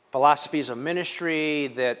philosophies of ministry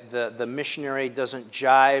that the missionary doesn't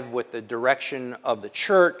jive with the direction of the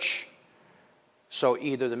church. So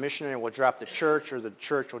either the missionary will drop the church or the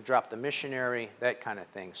church will drop the missionary, that kind of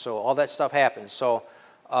thing. So all that stuff happens. So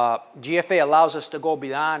GFA allows us to go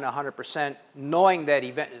beyond 100%, knowing that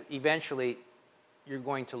eventually you're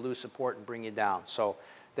going to lose support and bring you down. So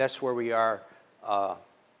that's where we are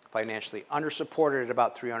financially. Under-supported at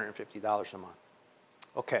about $350 a month.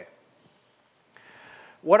 Okay.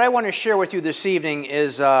 What I want to share with you this evening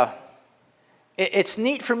is it's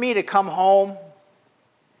neat for me to come home,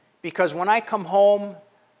 because when I come home,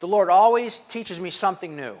 the Lord always teaches me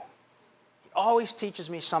something new. He always teaches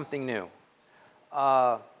me something new.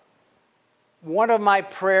 One of my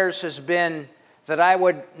prayers has been that I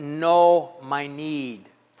would know my need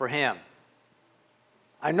for Him.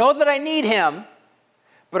 I know that I need Him,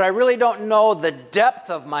 but I really don't know the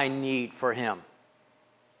depth of my need for Him.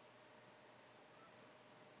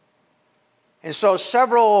 And so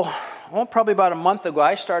probably about a month ago,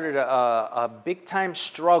 I started a big-time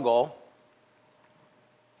struggle,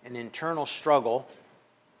 an internal struggle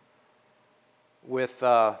with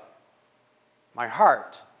my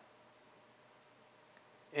heart.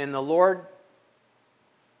 And the Lord,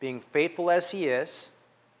 being faithful as He is,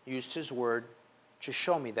 used His Word to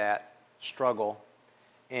show me that struggle.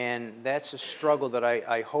 And that's a struggle that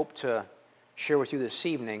I hope to share with you this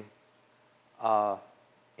evening,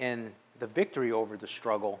 and the victory over the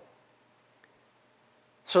struggle.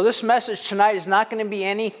 So this message tonight is not going to be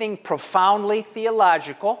anything profoundly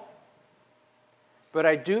theological, but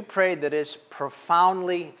I do pray that it's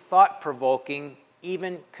profoundly thought-provoking,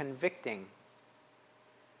 even convicting.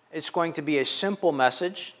 It's going to be a simple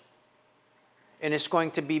message, and it's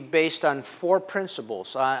going to be based on 4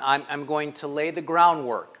 principles. I'm going to lay the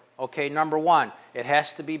groundwork. Okay, number 1, it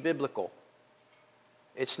has to be biblical.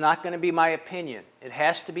 It's not going to be my opinion. It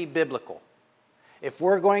has to be biblical. If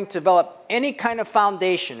we're going to develop any kind of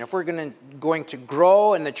foundation, if we're going to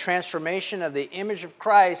grow in the transformation of the image of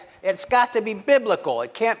Christ, it's got to be biblical.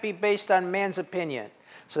 It can't be based on man's opinion.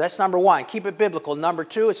 So that's number 1. Keep it biblical. Number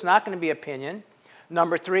 2, it's not going to be opinion.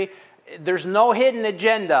 Number 3, there's no hidden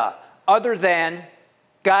agenda other than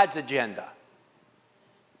God's agenda.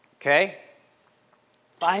 Okay?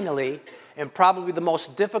 Finally, and probably the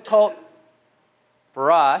most difficult for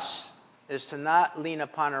us, is to not lean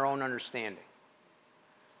upon our own understanding.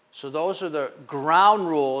 So those are the ground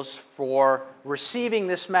rules for receiving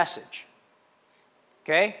this message.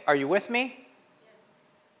 Okay? Are you with me? Yes.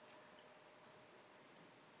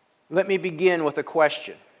 Let me begin with a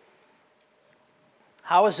question.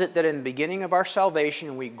 How is it that in the beginning of our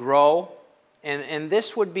salvation we grow, and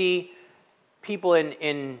this would be people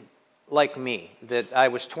in like me, that I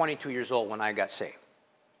was 22 years old when I got saved.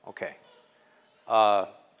 Okay.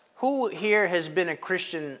 Who here has been a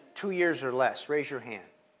Christian 2 years or less? Raise your hand.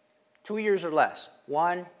 2 years or less.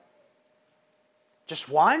 1? Just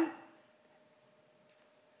 1?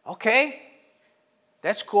 Okay.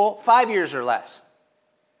 That's cool. 5 years or less.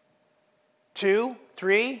 2,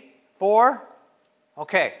 3, 4?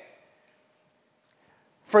 Okay.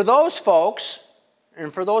 For those folks,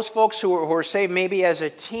 and for those folks who are saved maybe as a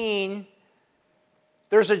teen,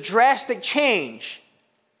 there's a drastic change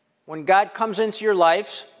when God comes into your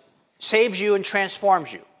life, saves you, and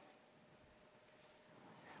transforms you.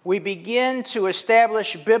 We begin to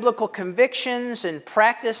establish biblical convictions and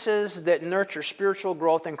practices that nurture spiritual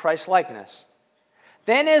growth in Christ-likeness.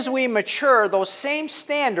 Then as we mature, those same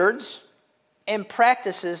standards and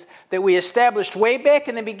practices that we established way back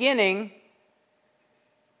in the beginning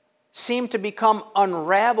seem to become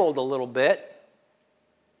unraveled a little bit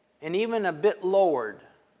and even a bit lowered.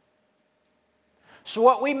 So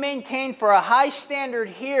what we maintained for a high standard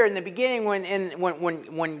here in the beginning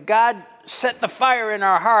when God set the fire in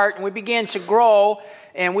our heart and we began to grow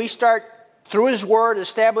and we start through His Word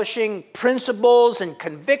establishing principles and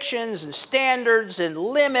convictions and standards and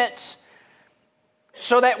limits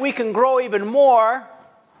so that we can grow even more,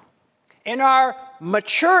 in our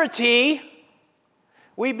maturity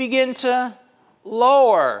we begin to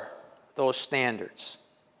lower those standards.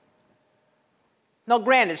 Now,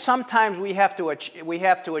 granted, sometimes we have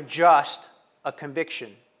to adjust a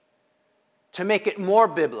conviction to make it more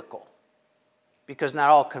biblical, because not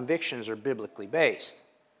all convictions are biblically based.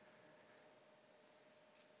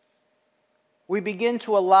 we begin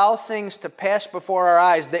to allow things to pass before our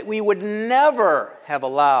eyes that we would never have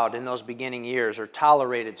allowed in those beginning years or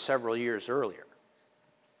tolerated several years earlier.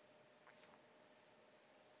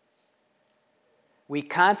 We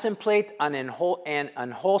contemplate an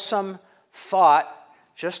unwholesome thought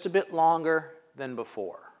just a bit longer than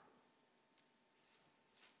before.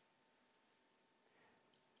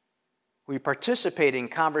 We participate in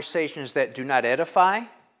conversations that do not edify.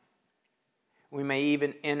 We may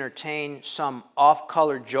even entertain some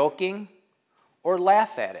off-color joking or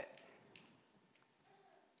laugh at it.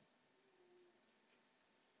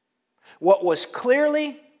 What was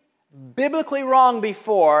clearly biblically wrong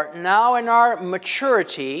before, now in our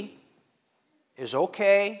maturity, is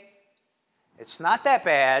okay, it's not that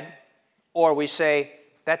bad, or we say,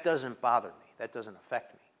 that doesn't bother me, that doesn't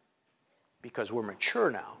affect me, because we're mature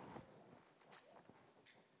now.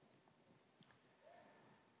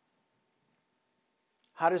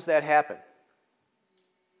 How does that happen?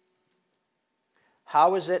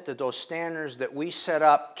 How is it that those standards that we set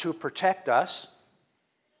up to protect us,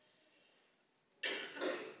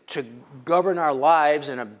 to govern our lives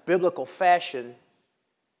in a biblical fashion,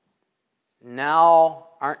 now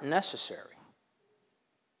aren't necessary?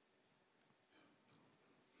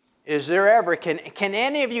 Is there ever, can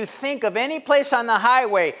any of you think of any place on the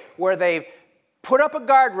highway where they put up a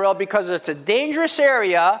guardrail because it's a dangerous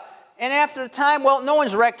area, and after the time, well, no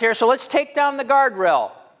one's wrecked here, so let's take down the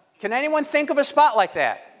guardrail? Can anyone think of a spot like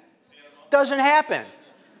that? Panama. Doesn't happen.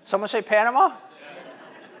 Someone say Panama?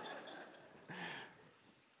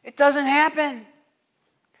 It doesn't happen.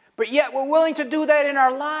 But yet we're willing to do that in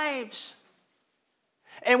our lives.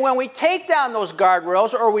 And when we take down those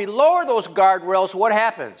guardrails or we lower those guardrails, what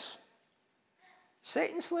happens?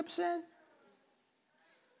 Satan slips in.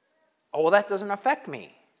 Oh, well, that doesn't affect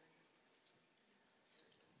me.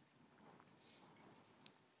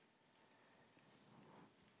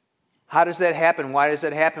 How does that happen? Why does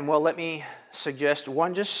that happen? Well, let me suggest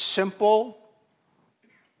one just simple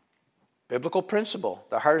biblical principle.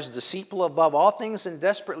 The heart is deceitful above all things and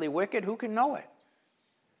desperately wicked. Who can know it?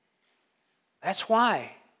 That's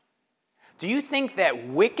why. Do you think that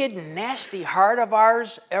wicked, nasty heart of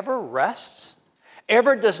ours ever rests?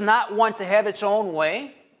 Ever does not want to have its own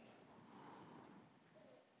way?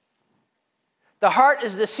 The heart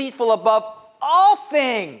is deceitful above all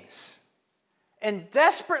things and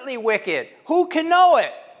desperately wicked. Who can know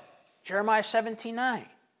it? Jeremiah 17:9.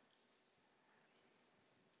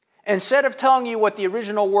 Instead of telling you what the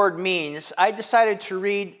original word means, I decided to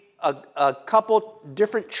read a couple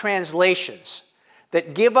different translations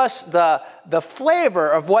that give us the flavor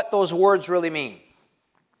of what those words really mean.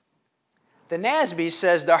 The NASB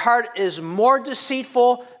says the heart is more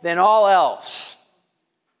deceitful than all else,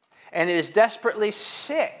 and it is desperately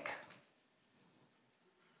sick.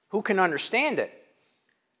 Who can understand it?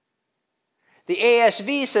 The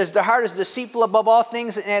ASV says the heart is deceitful above all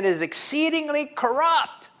things and it is exceedingly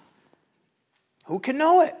corrupt. Who can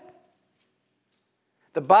know it?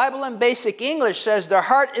 The Bible in Basic English says the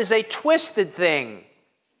heart is a twisted thing,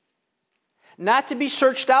 not to be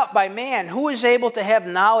searched out by man. Who is able to have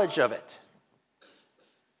knowledge of it?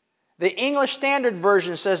 The English Standard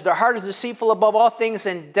Version says the heart is deceitful above all things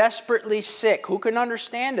and desperately sick. Who can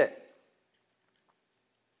understand it?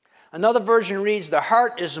 Another version reads, the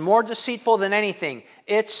heart is more deceitful than anything.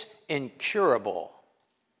 It's incurable.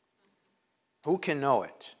 Who can know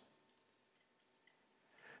it?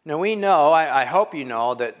 Now we know, I hope you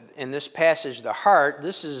know, that in this passage, the heart,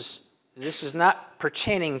 this is not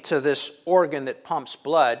pertaining to this organ that pumps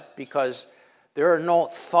blood, because there are no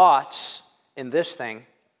thoughts in this thing.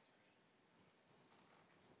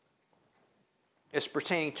 It's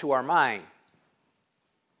pertaining to our mind.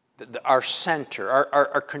 Our center,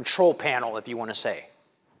 our control panel, if you want to say.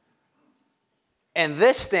 And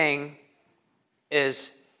this thing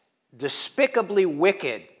is despicably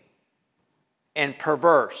wicked and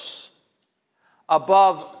perverse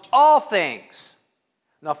above all things.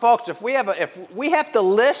 Now, folks, if we have to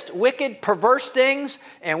list wicked, perverse things,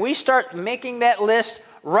 and we start making that list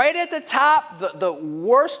right at the top, the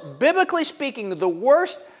worst, biblically speaking, the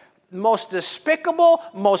worst, most despicable,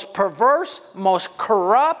 most perverse, most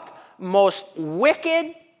corrupt, most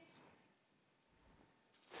wicked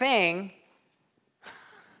thing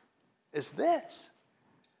is this.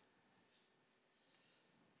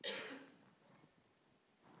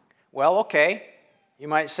 Well, okay. You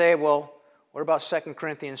might say, well, what about 2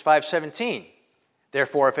 Corinthians 5:17?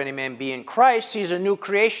 Therefore, if any man be in Christ, he's a new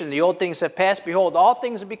creation. The old things have passed. Behold, all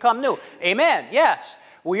things have become new. Amen. Yes,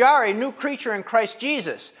 we are a new creature in Christ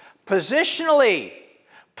Jesus. Positionally,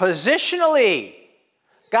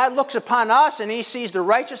 God looks upon us and he sees the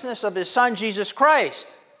righteousness of his Son, Jesus Christ.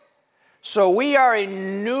 So we are a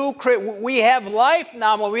new, we have life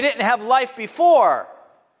now, but we didn't have life before.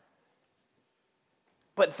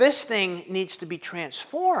 But this thing needs to be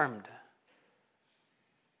transformed.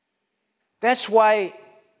 That's why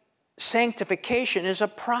sanctification is a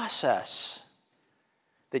process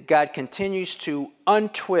that God continues to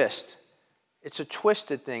untwist. It's a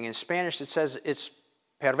twisted thing. In Spanish it says it's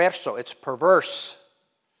perverso, it's perverse.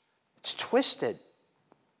 It's twisted.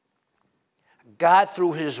 God,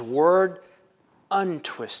 through his word,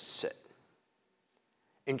 untwists it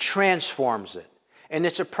and transforms it. And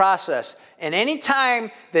it's a process. And any time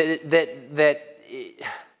that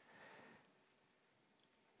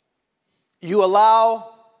you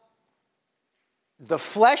allow the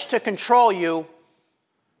flesh to control you,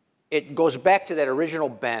 it goes back to that original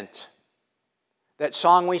bent. That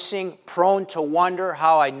song we sing, prone to wonder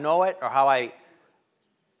how I know it, or how I,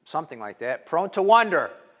 something like that. Prone to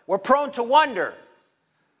wonder. We're prone to wonder.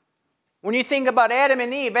 When you think about Adam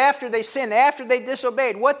and Eve, after they sinned, after they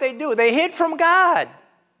disobeyed, what they do? They hid from God.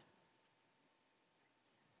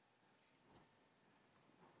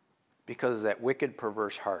 Because of that wicked,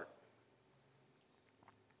 perverse heart.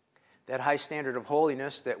 That high standard of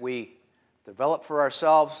holiness that we develop for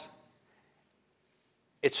ourselves,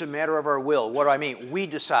 it's a matter of our will. What do I mean? We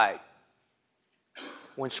decide.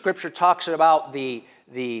 When Scripture talks about the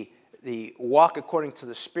walk according to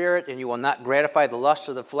the Spirit, and you will not gratify the lust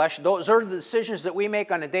of the flesh, those are the decisions that we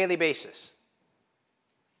make on a daily basis.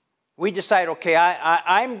 We decide, okay,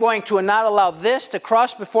 I'm going to not allow this to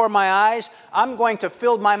cross before my eyes. I'm going to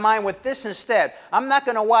fill my mind with this instead. I'm not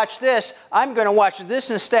going to watch this. I'm going to watch this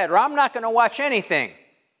instead. Or I'm not going to watch anything.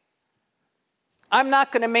 I'm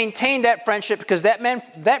not going to maintain that friendship because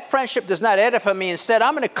that friendship does not edify me. Instead,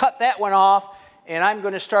 I'm going to cut that one off and I'm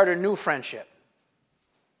going to start a new friendship.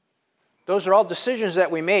 Those are all decisions that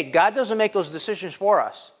we made. God doesn't make those decisions for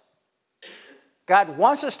us. God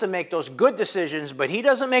wants us to make those good decisions, but he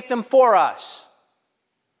doesn't make them for us.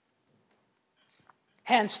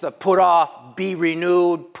 Hence the put off, be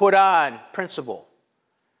renewed, put on principle.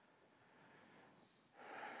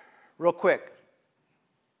 Real quick,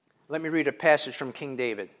 let me read a passage from King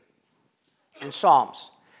David in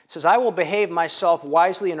Psalms. It says, I will behave myself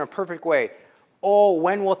wisely in a perfect way. Oh,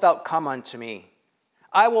 when wilt thou come unto me?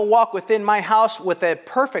 I will walk within my house with a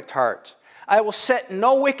perfect heart. I will set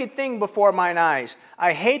no wicked thing before mine eyes.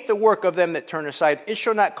 I hate the work of them that turn aside. It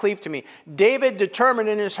shall not cleave to me. David determined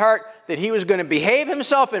in his heart that he was going to behave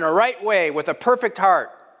himself in a right way with a perfect heart.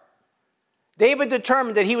 David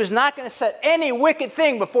determined that he was not going to set any wicked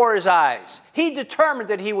thing before his eyes. He determined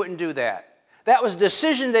that he wouldn't do that. That was a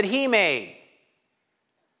decision that he made.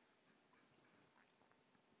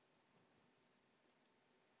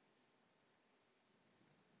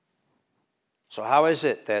 So how is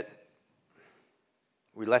it that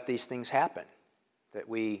we let these things happen? That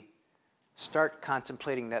we start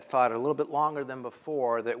contemplating that thought a little bit longer than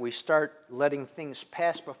before, that we start letting things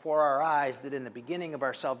pass before our eyes that in the beginning of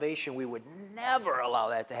our salvation we would never allow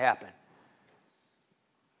that to happen?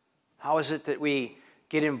 How is it that we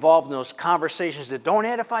get involved in those conversations that don't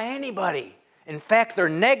edify anybody? In fact, they're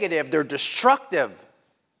negative, they're destructive.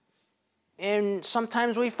 And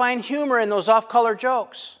sometimes we find humor in those off-color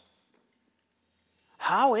jokes.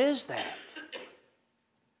 How is that?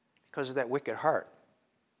 Because of that wicked heart.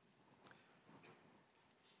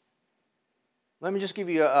 Let me just give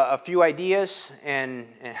you a few ideas, and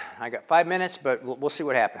I got 5 minutes, but we'll see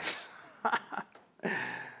what happens.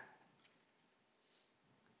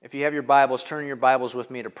 If you have your Bibles, turn your Bibles with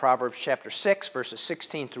me to Proverbs chapter 6, verses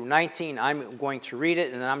 16 through 19. I'm going to read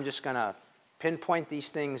it, and then I'm just going to pinpoint these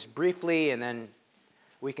things briefly, and then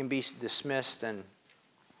we can be dismissed.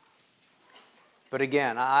 But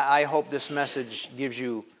again, I hope this message gives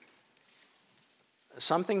you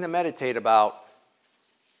something to meditate about.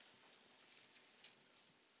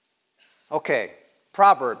 Okay,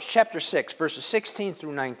 Proverbs chapter 6, verses 16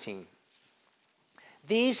 through 19.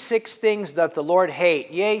 These 6 things doth the Lord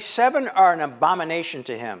hate, yea, 7 are an abomination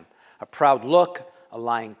to him: a proud look, a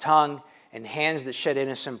lying tongue, and hands that shed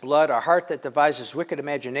innocent blood, a heart that devises wicked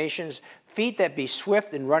imaginations, feet that be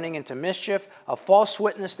swift in running into mischief, a false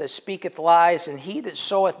witness that speaketh lies, and he that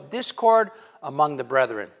soweth discord among the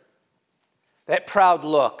brethren. That proud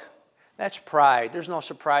look, that's pride. There's no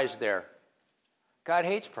surprise there. God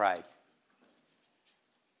hates pride.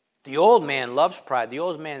 The old man loves pride. The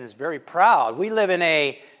old man is very proud. We live in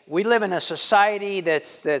a society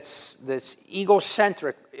that's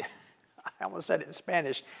egocentric. I almost said it in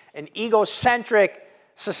Spanish. An egocentric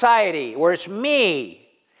society where it's me.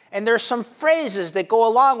 And there's some phrases that go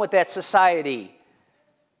along with that society.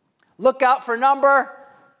 Look out for number.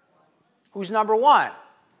 Who's number one?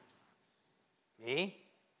 Me.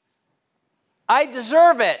 I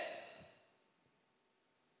deserve it.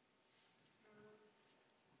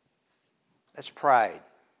 That's pride.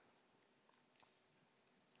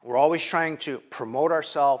 We're always trying to promote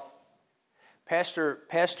ourselves.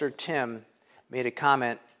 Pastor Tim made a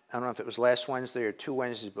comment, I don't know if it was last Wednesday or 2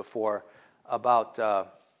 Wednesdays before, about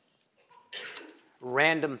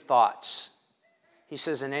random thoughts. He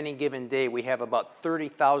says in any given day we have about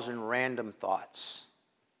 30,000 random thoughts.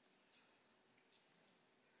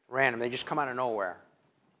 Random, they just come out of nowhere.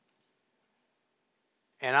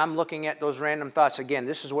 And I'm looking at those random thoughts again.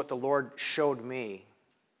 This is what the Lord showed me.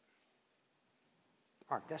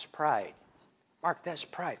 Mark, that's pride. Mark, that's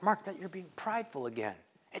pride. Mark, that you're being prideful again.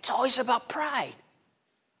 It's always about pride.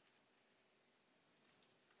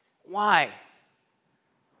 Why?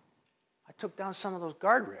 I took down some of those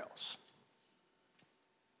guardrails.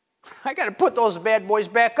 I got to put those bad boys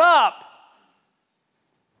back up.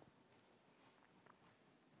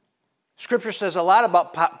 Scripture says a lot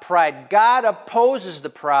about pride. God opposes the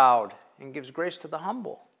proud and gives grace to the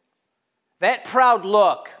humble. That proud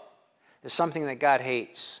look is something that God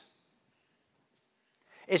hates.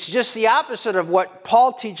 It's just the opposite of what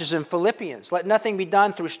Paul teaches in Philippians. Let nothing be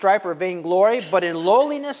done through strife or vainglory, but in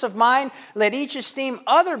lowliness of mind, let each esteem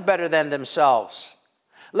other better than themselves.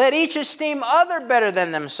 Let each esteem other better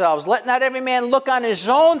than themselves. Let not every man look on his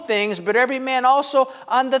own things, but every man also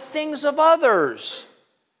on the things of others.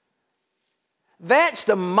 That's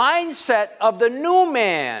the mindset of the new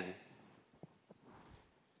man.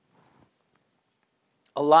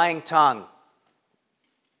 A lying tongue.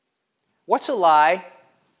 What's a lie?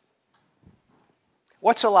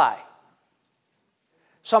 What's a lie?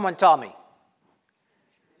 Someone tell me.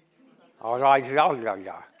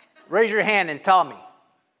 Raise your hand and tell me.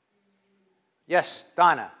 Yes,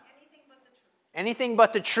 Donna. Anything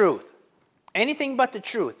but the truth. Anything but the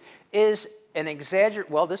truth is an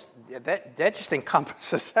exaggeration. Well, that just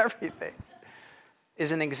encompasses everything.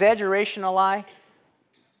 Is an exaggeration a lie?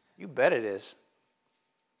 You bet it is.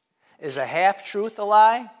 Is a half-truth a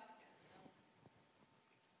lie?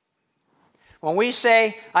 When we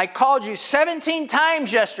say, I called you 17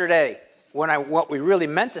 times yesterday, what we really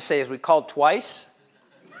meant to say is we called twice.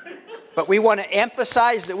 But we want to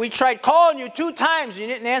emphasize that we tried calling you 2 times and you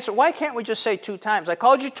didn't answer. Why can't we just say 2 times? I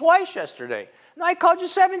called you twice yesterday. No, I called you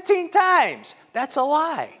 17 times. That's a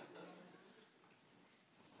lie.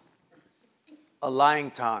 A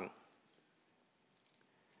lying tongue.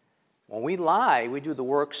 When we lie, we do the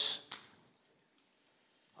works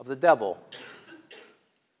of the devil.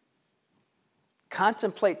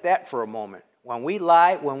 Contemplate that for a moment. When we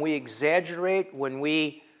lie, when we exaggerate, when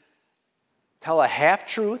we tell a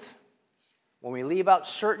half-truth, when we leave out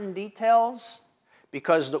certain details,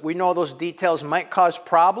 because we know those details might cause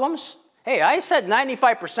problems. Hey, I said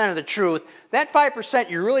 95% of the truth. That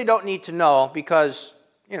 5% you really don't need to know because,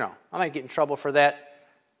 I might get in trouble for that.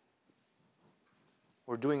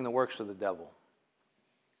 We're doing the works of the devil.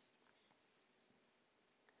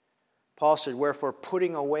 Paul said, wherefore,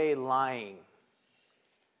 putting away lying,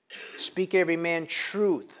 speak every man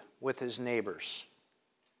truth with his neighbors.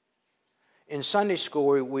 In Sunday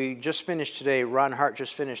school, we just finished today, Ron Hart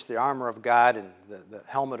just finished the armor of God and the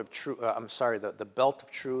helmet of truth, the belt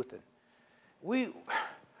of truth. And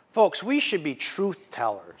folks, we should be truth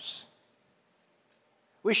tellers.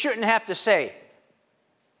 We shouldn't have to say,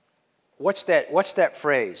 what's that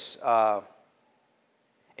phrase?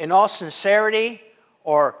 In all sincerity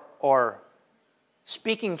or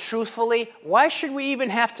speaking truthfully. Why should we even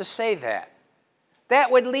have to say that?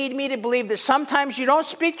 That would lead me to believe that sometimes you don't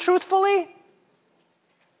speak truthfully.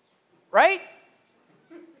 Right?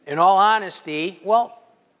 In all honesty,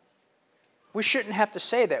 we shouldn't have to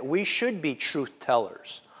say that. We should be truth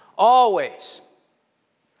tellers. Always.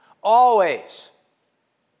 Always.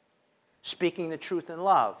 Speaking the truth in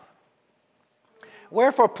love.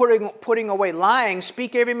 Wherefore, putting away lying,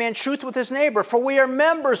 speak every man truth with his neighbor, for we are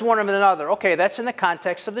members one of another. Okay, that's in the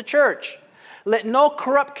context of the church. Let no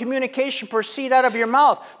corrupt communication proceed out of your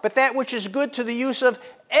mouth, but that which is good to the use of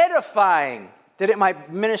edifying, that it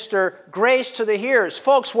might minister grace to the hearers.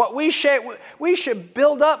 Folks, what we should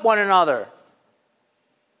build up one another.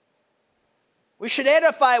 We should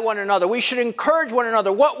edify one another. We should encourage one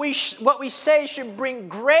another. What we say should bring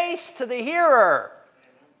grace to the hearer.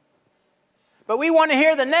 But we want to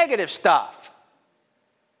hear the negative stuff.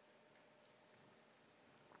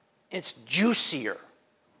 It's juicier.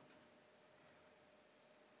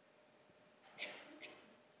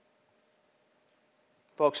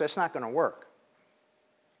 Folks, that's not going to work.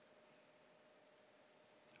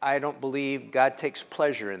 I don't believe God takes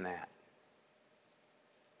pleasure in that.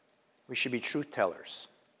 We should be truth tellers.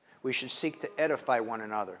 We should seek to edify one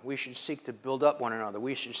another. We should seek to build up one another.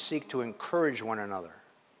 We should seek to encourage one another.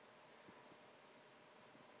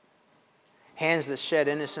 Hands that shed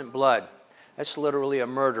innocent blood. That's literally a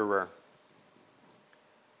murderer.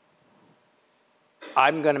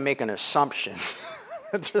 I'm going to make an assumption.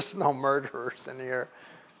 There's no murderers in here.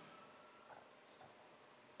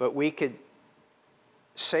 But we could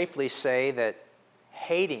safely say that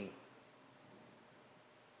hating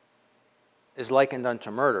is likened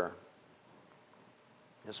unto murder.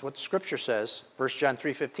 That's what the Scripture says. 1 John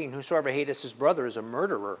 3:15, whosoever hateth his brother is a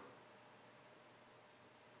murderer.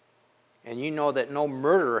 And you know that no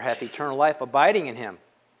murderer hath eternal life abiding in him.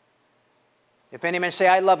 If any man say,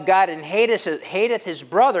 I love God, and hateth his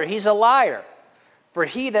brother, he's a liar. For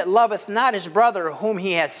he that loveth not his brother whom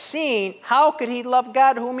he hath seen, how could he love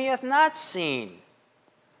God whom he hath not seen?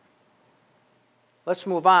 Let's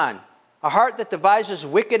move on. A heart that devises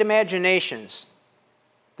wicked imaginations.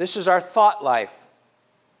 This is our thought life.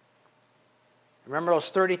 Remember those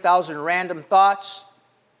 30,000 random thoughts?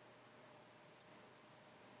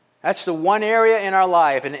 That's the one area in our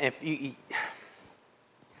life, and it's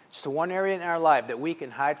the one area in our life that we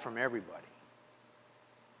can hide from everybody.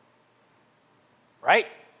 Right?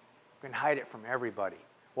 We can hide it from everybody.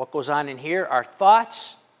 What goes on in here? Our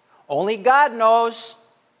thoughts. Only God knows.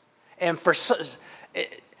 And for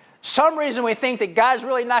some reason we think that God's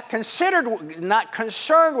really not concerned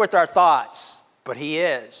with our thoughts. But He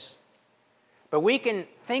is. But we can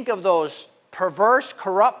think of those perverse,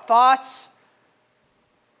 corrupt thoughts,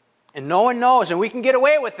 and no one knows, and we can get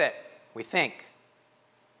away with it, we think.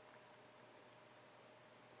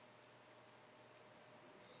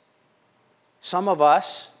 Some of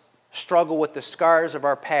us struggle with the scars of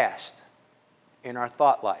our past in our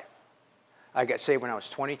thought life. I got saved when I was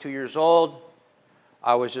 22 years old.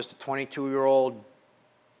 I was just a 22-year-old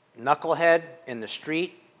knucklehead in the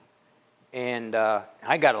street, and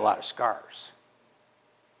I got a lot of scars.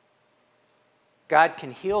 God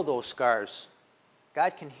can heal those scars.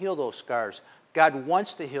 God can heal those scars. God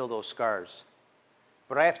wants to heal those scars.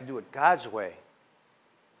 But I have to do it God's way.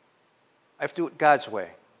 I have to do it God's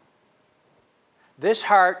way. This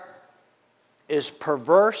heart is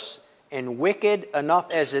perverse and wicked enough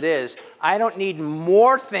as it is. I don't need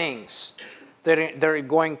more things that are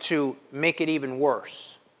going to make it even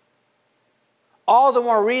worse. All the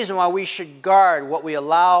more reason why we should guard what we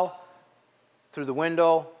allow through the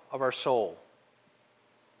window of our soul.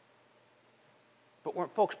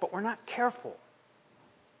 But we're not careful.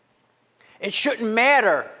 It shouldn't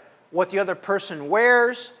matter what the other person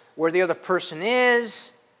wears, where the other person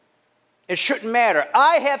is. It shouldn't matter.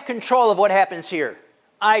 I have control of what happens here.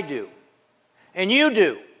 I do. And you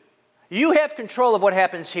do. You have control of what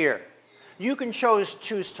happens here. You can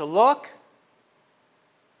choose to look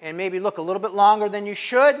and maybe look a little bit longer than you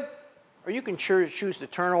should, or you can choose to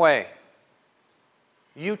turn away.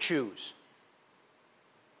 You choose.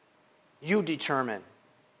 You determine.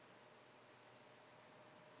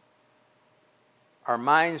 Our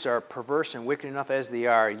minds are perverse and wicked enough as they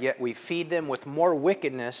are, yet we feed them with more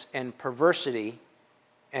wickedness and perversity,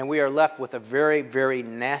 and we are left with a very, very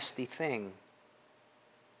nasty thing.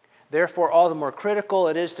 Therefore, all the more critical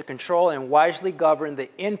it is to control and wisely govern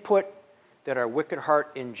the input that our wicked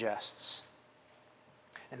heart ingests.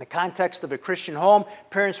 In the context of a Christian home,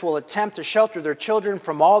 parents will attempt to shelter their children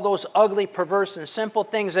from all those ugly, perverse, and sinful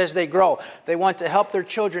things as they grow. They want to help their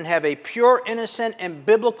children have a pure, innocent, and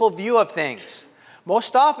biblical view of things.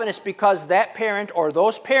 Most often it's because that parent or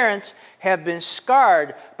those parents have been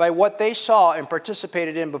scarred by what they saw and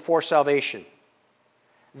participated in before salvation.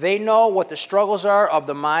 They know what the struggles are of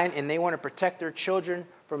the mind, and they want to protect their children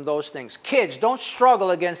from those things. Kids, don't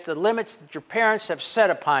struggle against the limits that your parents have set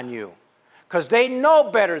upon you, because they know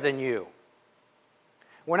better than you.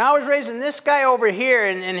 When I was raising this guy over here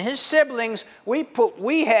and his siblings, we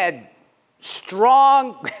had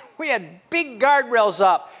big guardrails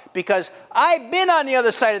up, because I've been on the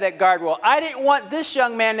other side of that guardrail. I didn't want this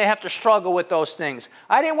young man to have to struggle with those things.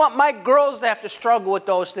 I didn't want my girls to have to struggle with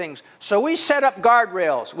those things. So we set up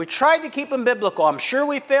guardrails. We tried to keep them biblical. I'm sure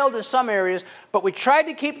we failed in some areas, but we tried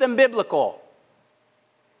to keep them biblical.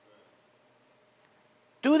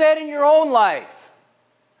 Do that in your own life.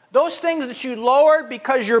 Those things that you lowered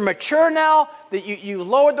because you're mature now, that you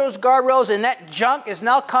lowered those guardrails and that junk is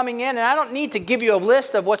now coming in. And I don't need to give you a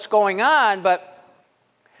list of what's going on, but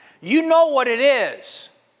you know what it is.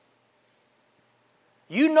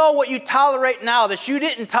 You know what you tolerate now that you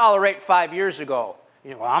didn't tolerate 5 years ago.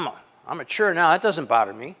 You know, well, I'm mature now. That doesn't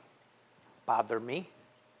bother me.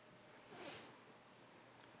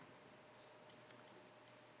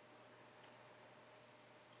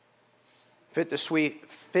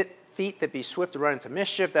 Fit feet that be swift to run into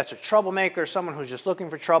mischief. That's a troublemaker, someone who's just looking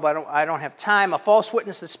for trouble. I don't have time. A false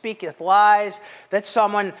witness that speaketh lies. That's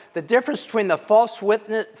someone, the difference between the false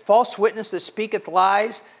witness that speaketh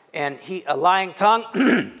lies and a lying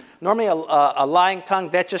tongue. Normally a lying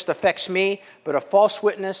tongue, that just affects me. But a false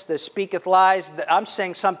witness that speaketh lies, that I'm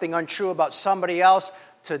saying something untrue about somebody else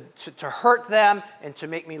to hurt them and to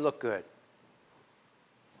make me look good.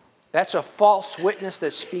 That's a false witness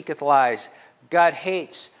that speaketh lies. God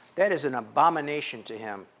hates. That is an abomination to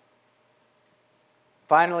him.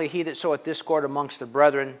 Finally, he that soweth discord amongst the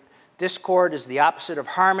brethren. Discord is the opposite of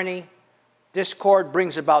harmony. Discord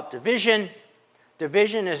brings about division.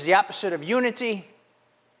 Division is the opposite of unity.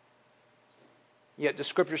 Yet the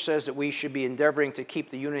Scripture says that we should be endeavoring to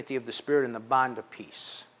keep the unity of the Spirit in the bond of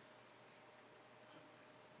peace.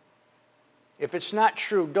 If it's not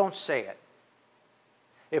true, don't say it.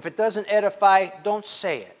 If it doesn't edify, don't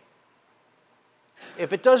say it.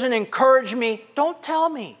 If it doesn't encourage me, don't tell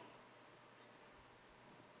me.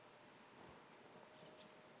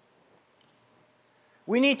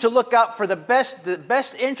 We need to look out for the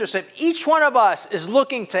best interest. If each one of us is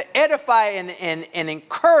looking to edify and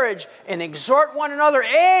encourage and exhort one another,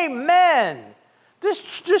 amen.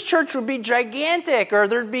 This church would be gigantic, or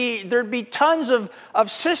there'd be tons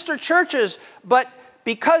of sister churches, but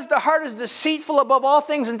because the heart is deceitful above all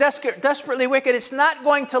things and desperately wicked, it's not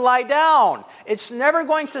going to lie down. It's never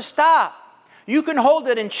going to stop. You can hold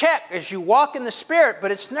it in check as you walk in the Spirit,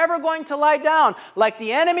 but it's never going to lie down. Like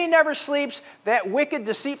the enemy never sleeps, that wicked,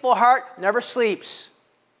 deceitful heart never sleeps.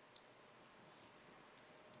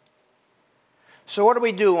 So what do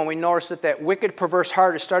we do when we notice that wicked, perverse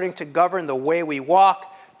heart is starting to govern the way we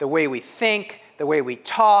walk, the way we think, the way we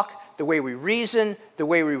talk, the way we reason, the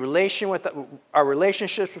way we our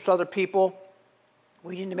relationships with other people?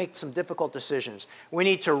 We need to make some difficult decisions. We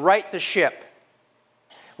need to right the ship.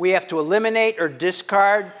 We have to eliminate or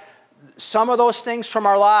discard some of those things from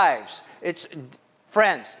our lives.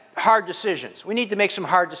 Friends, hard decisions. We need to make some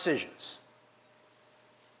hard decisions.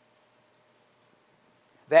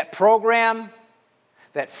 That program,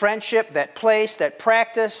 that friendship, that place, that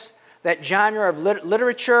practice, that genre of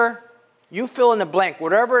literature, you fill in the blank.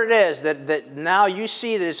 Whatever it is that now you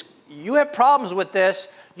see that you have problems with this,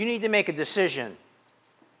 you need to make a decision.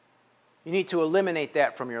 You need to eliminate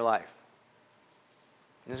that from your life.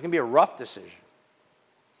 And it's going to be a rough decision.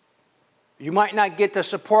 You might not get the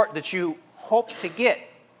support that you hope to get,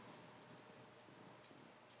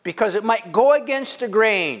 because it might go against the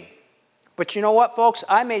grain. But you know what, folks?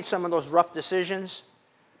 I made some of those rough decisions,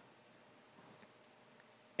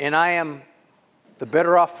 and I am the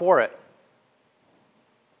better off for it.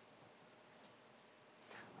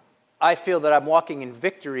 I feel that I'm walking in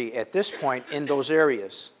victory at this point in those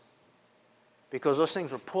areas, because those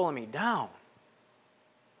things were pulling me down.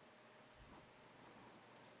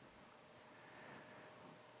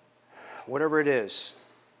 Whatever it is,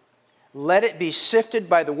 let it be sifted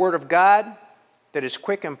by the Word of God that is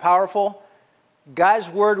quick and powerful. God's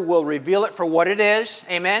Word will reveal it for what it is.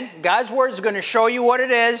 Amen? God's Word is going to show you what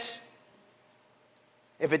it is.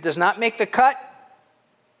 If it does not make the cut,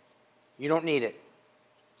 you don't need it.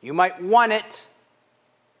 You might want it,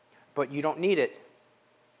 but you don't need it.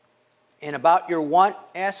 And about your want,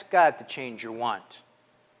 ask God to change your want.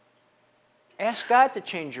 Ask God to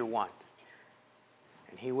change your want,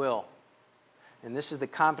 and He will. And this is the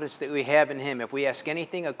confidence that we have in Him. If we ask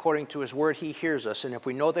anything according to His Word, He hears us. And if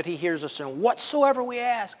we know that He hears us in whatsoever we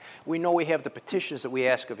ask, we know we have the petitions that we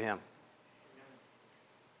ask of Him.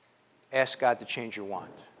 Ask God to change your want.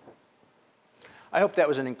 I hope that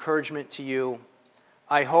was an encouragement to you.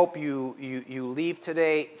 I hope you leave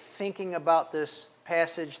today thinking about this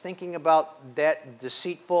passage, thinking about that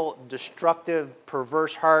deceitful, destructive,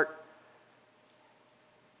 perverse heart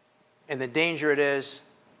and the danger it is.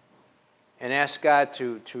 And ask God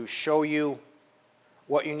to show you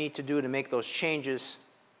what you need to do to make those changes,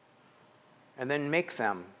 and then make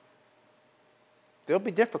them. They'll be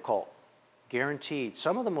difficult, guaranteed.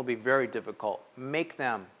 Some of them will be very difficult. Make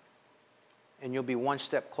them, and you'll be one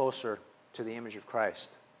step closer to the image of Christ.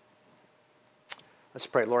 Let's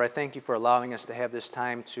pray. Lord, I thank You for allowing us to have this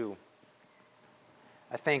time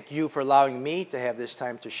I thank You for allowing me to have this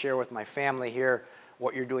time to share with my family here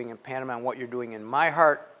what You're doing in Panama and what You're doing in my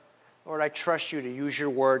heart. Lord, I trust You to use Your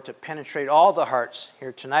Word to penetrate all the hearts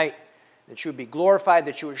here tonight, that You would be glorified,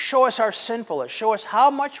 that You would show us our sinfulness, show us how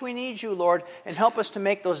much we need You, Lord, and help us to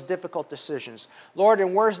make those difficult decisions. Lord,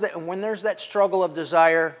 and when there's that struggle of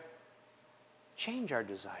desire, change our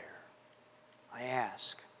desire, I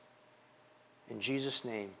ask. In Jesus'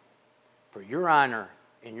 name, for Your honor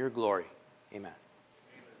and Your glory, amen.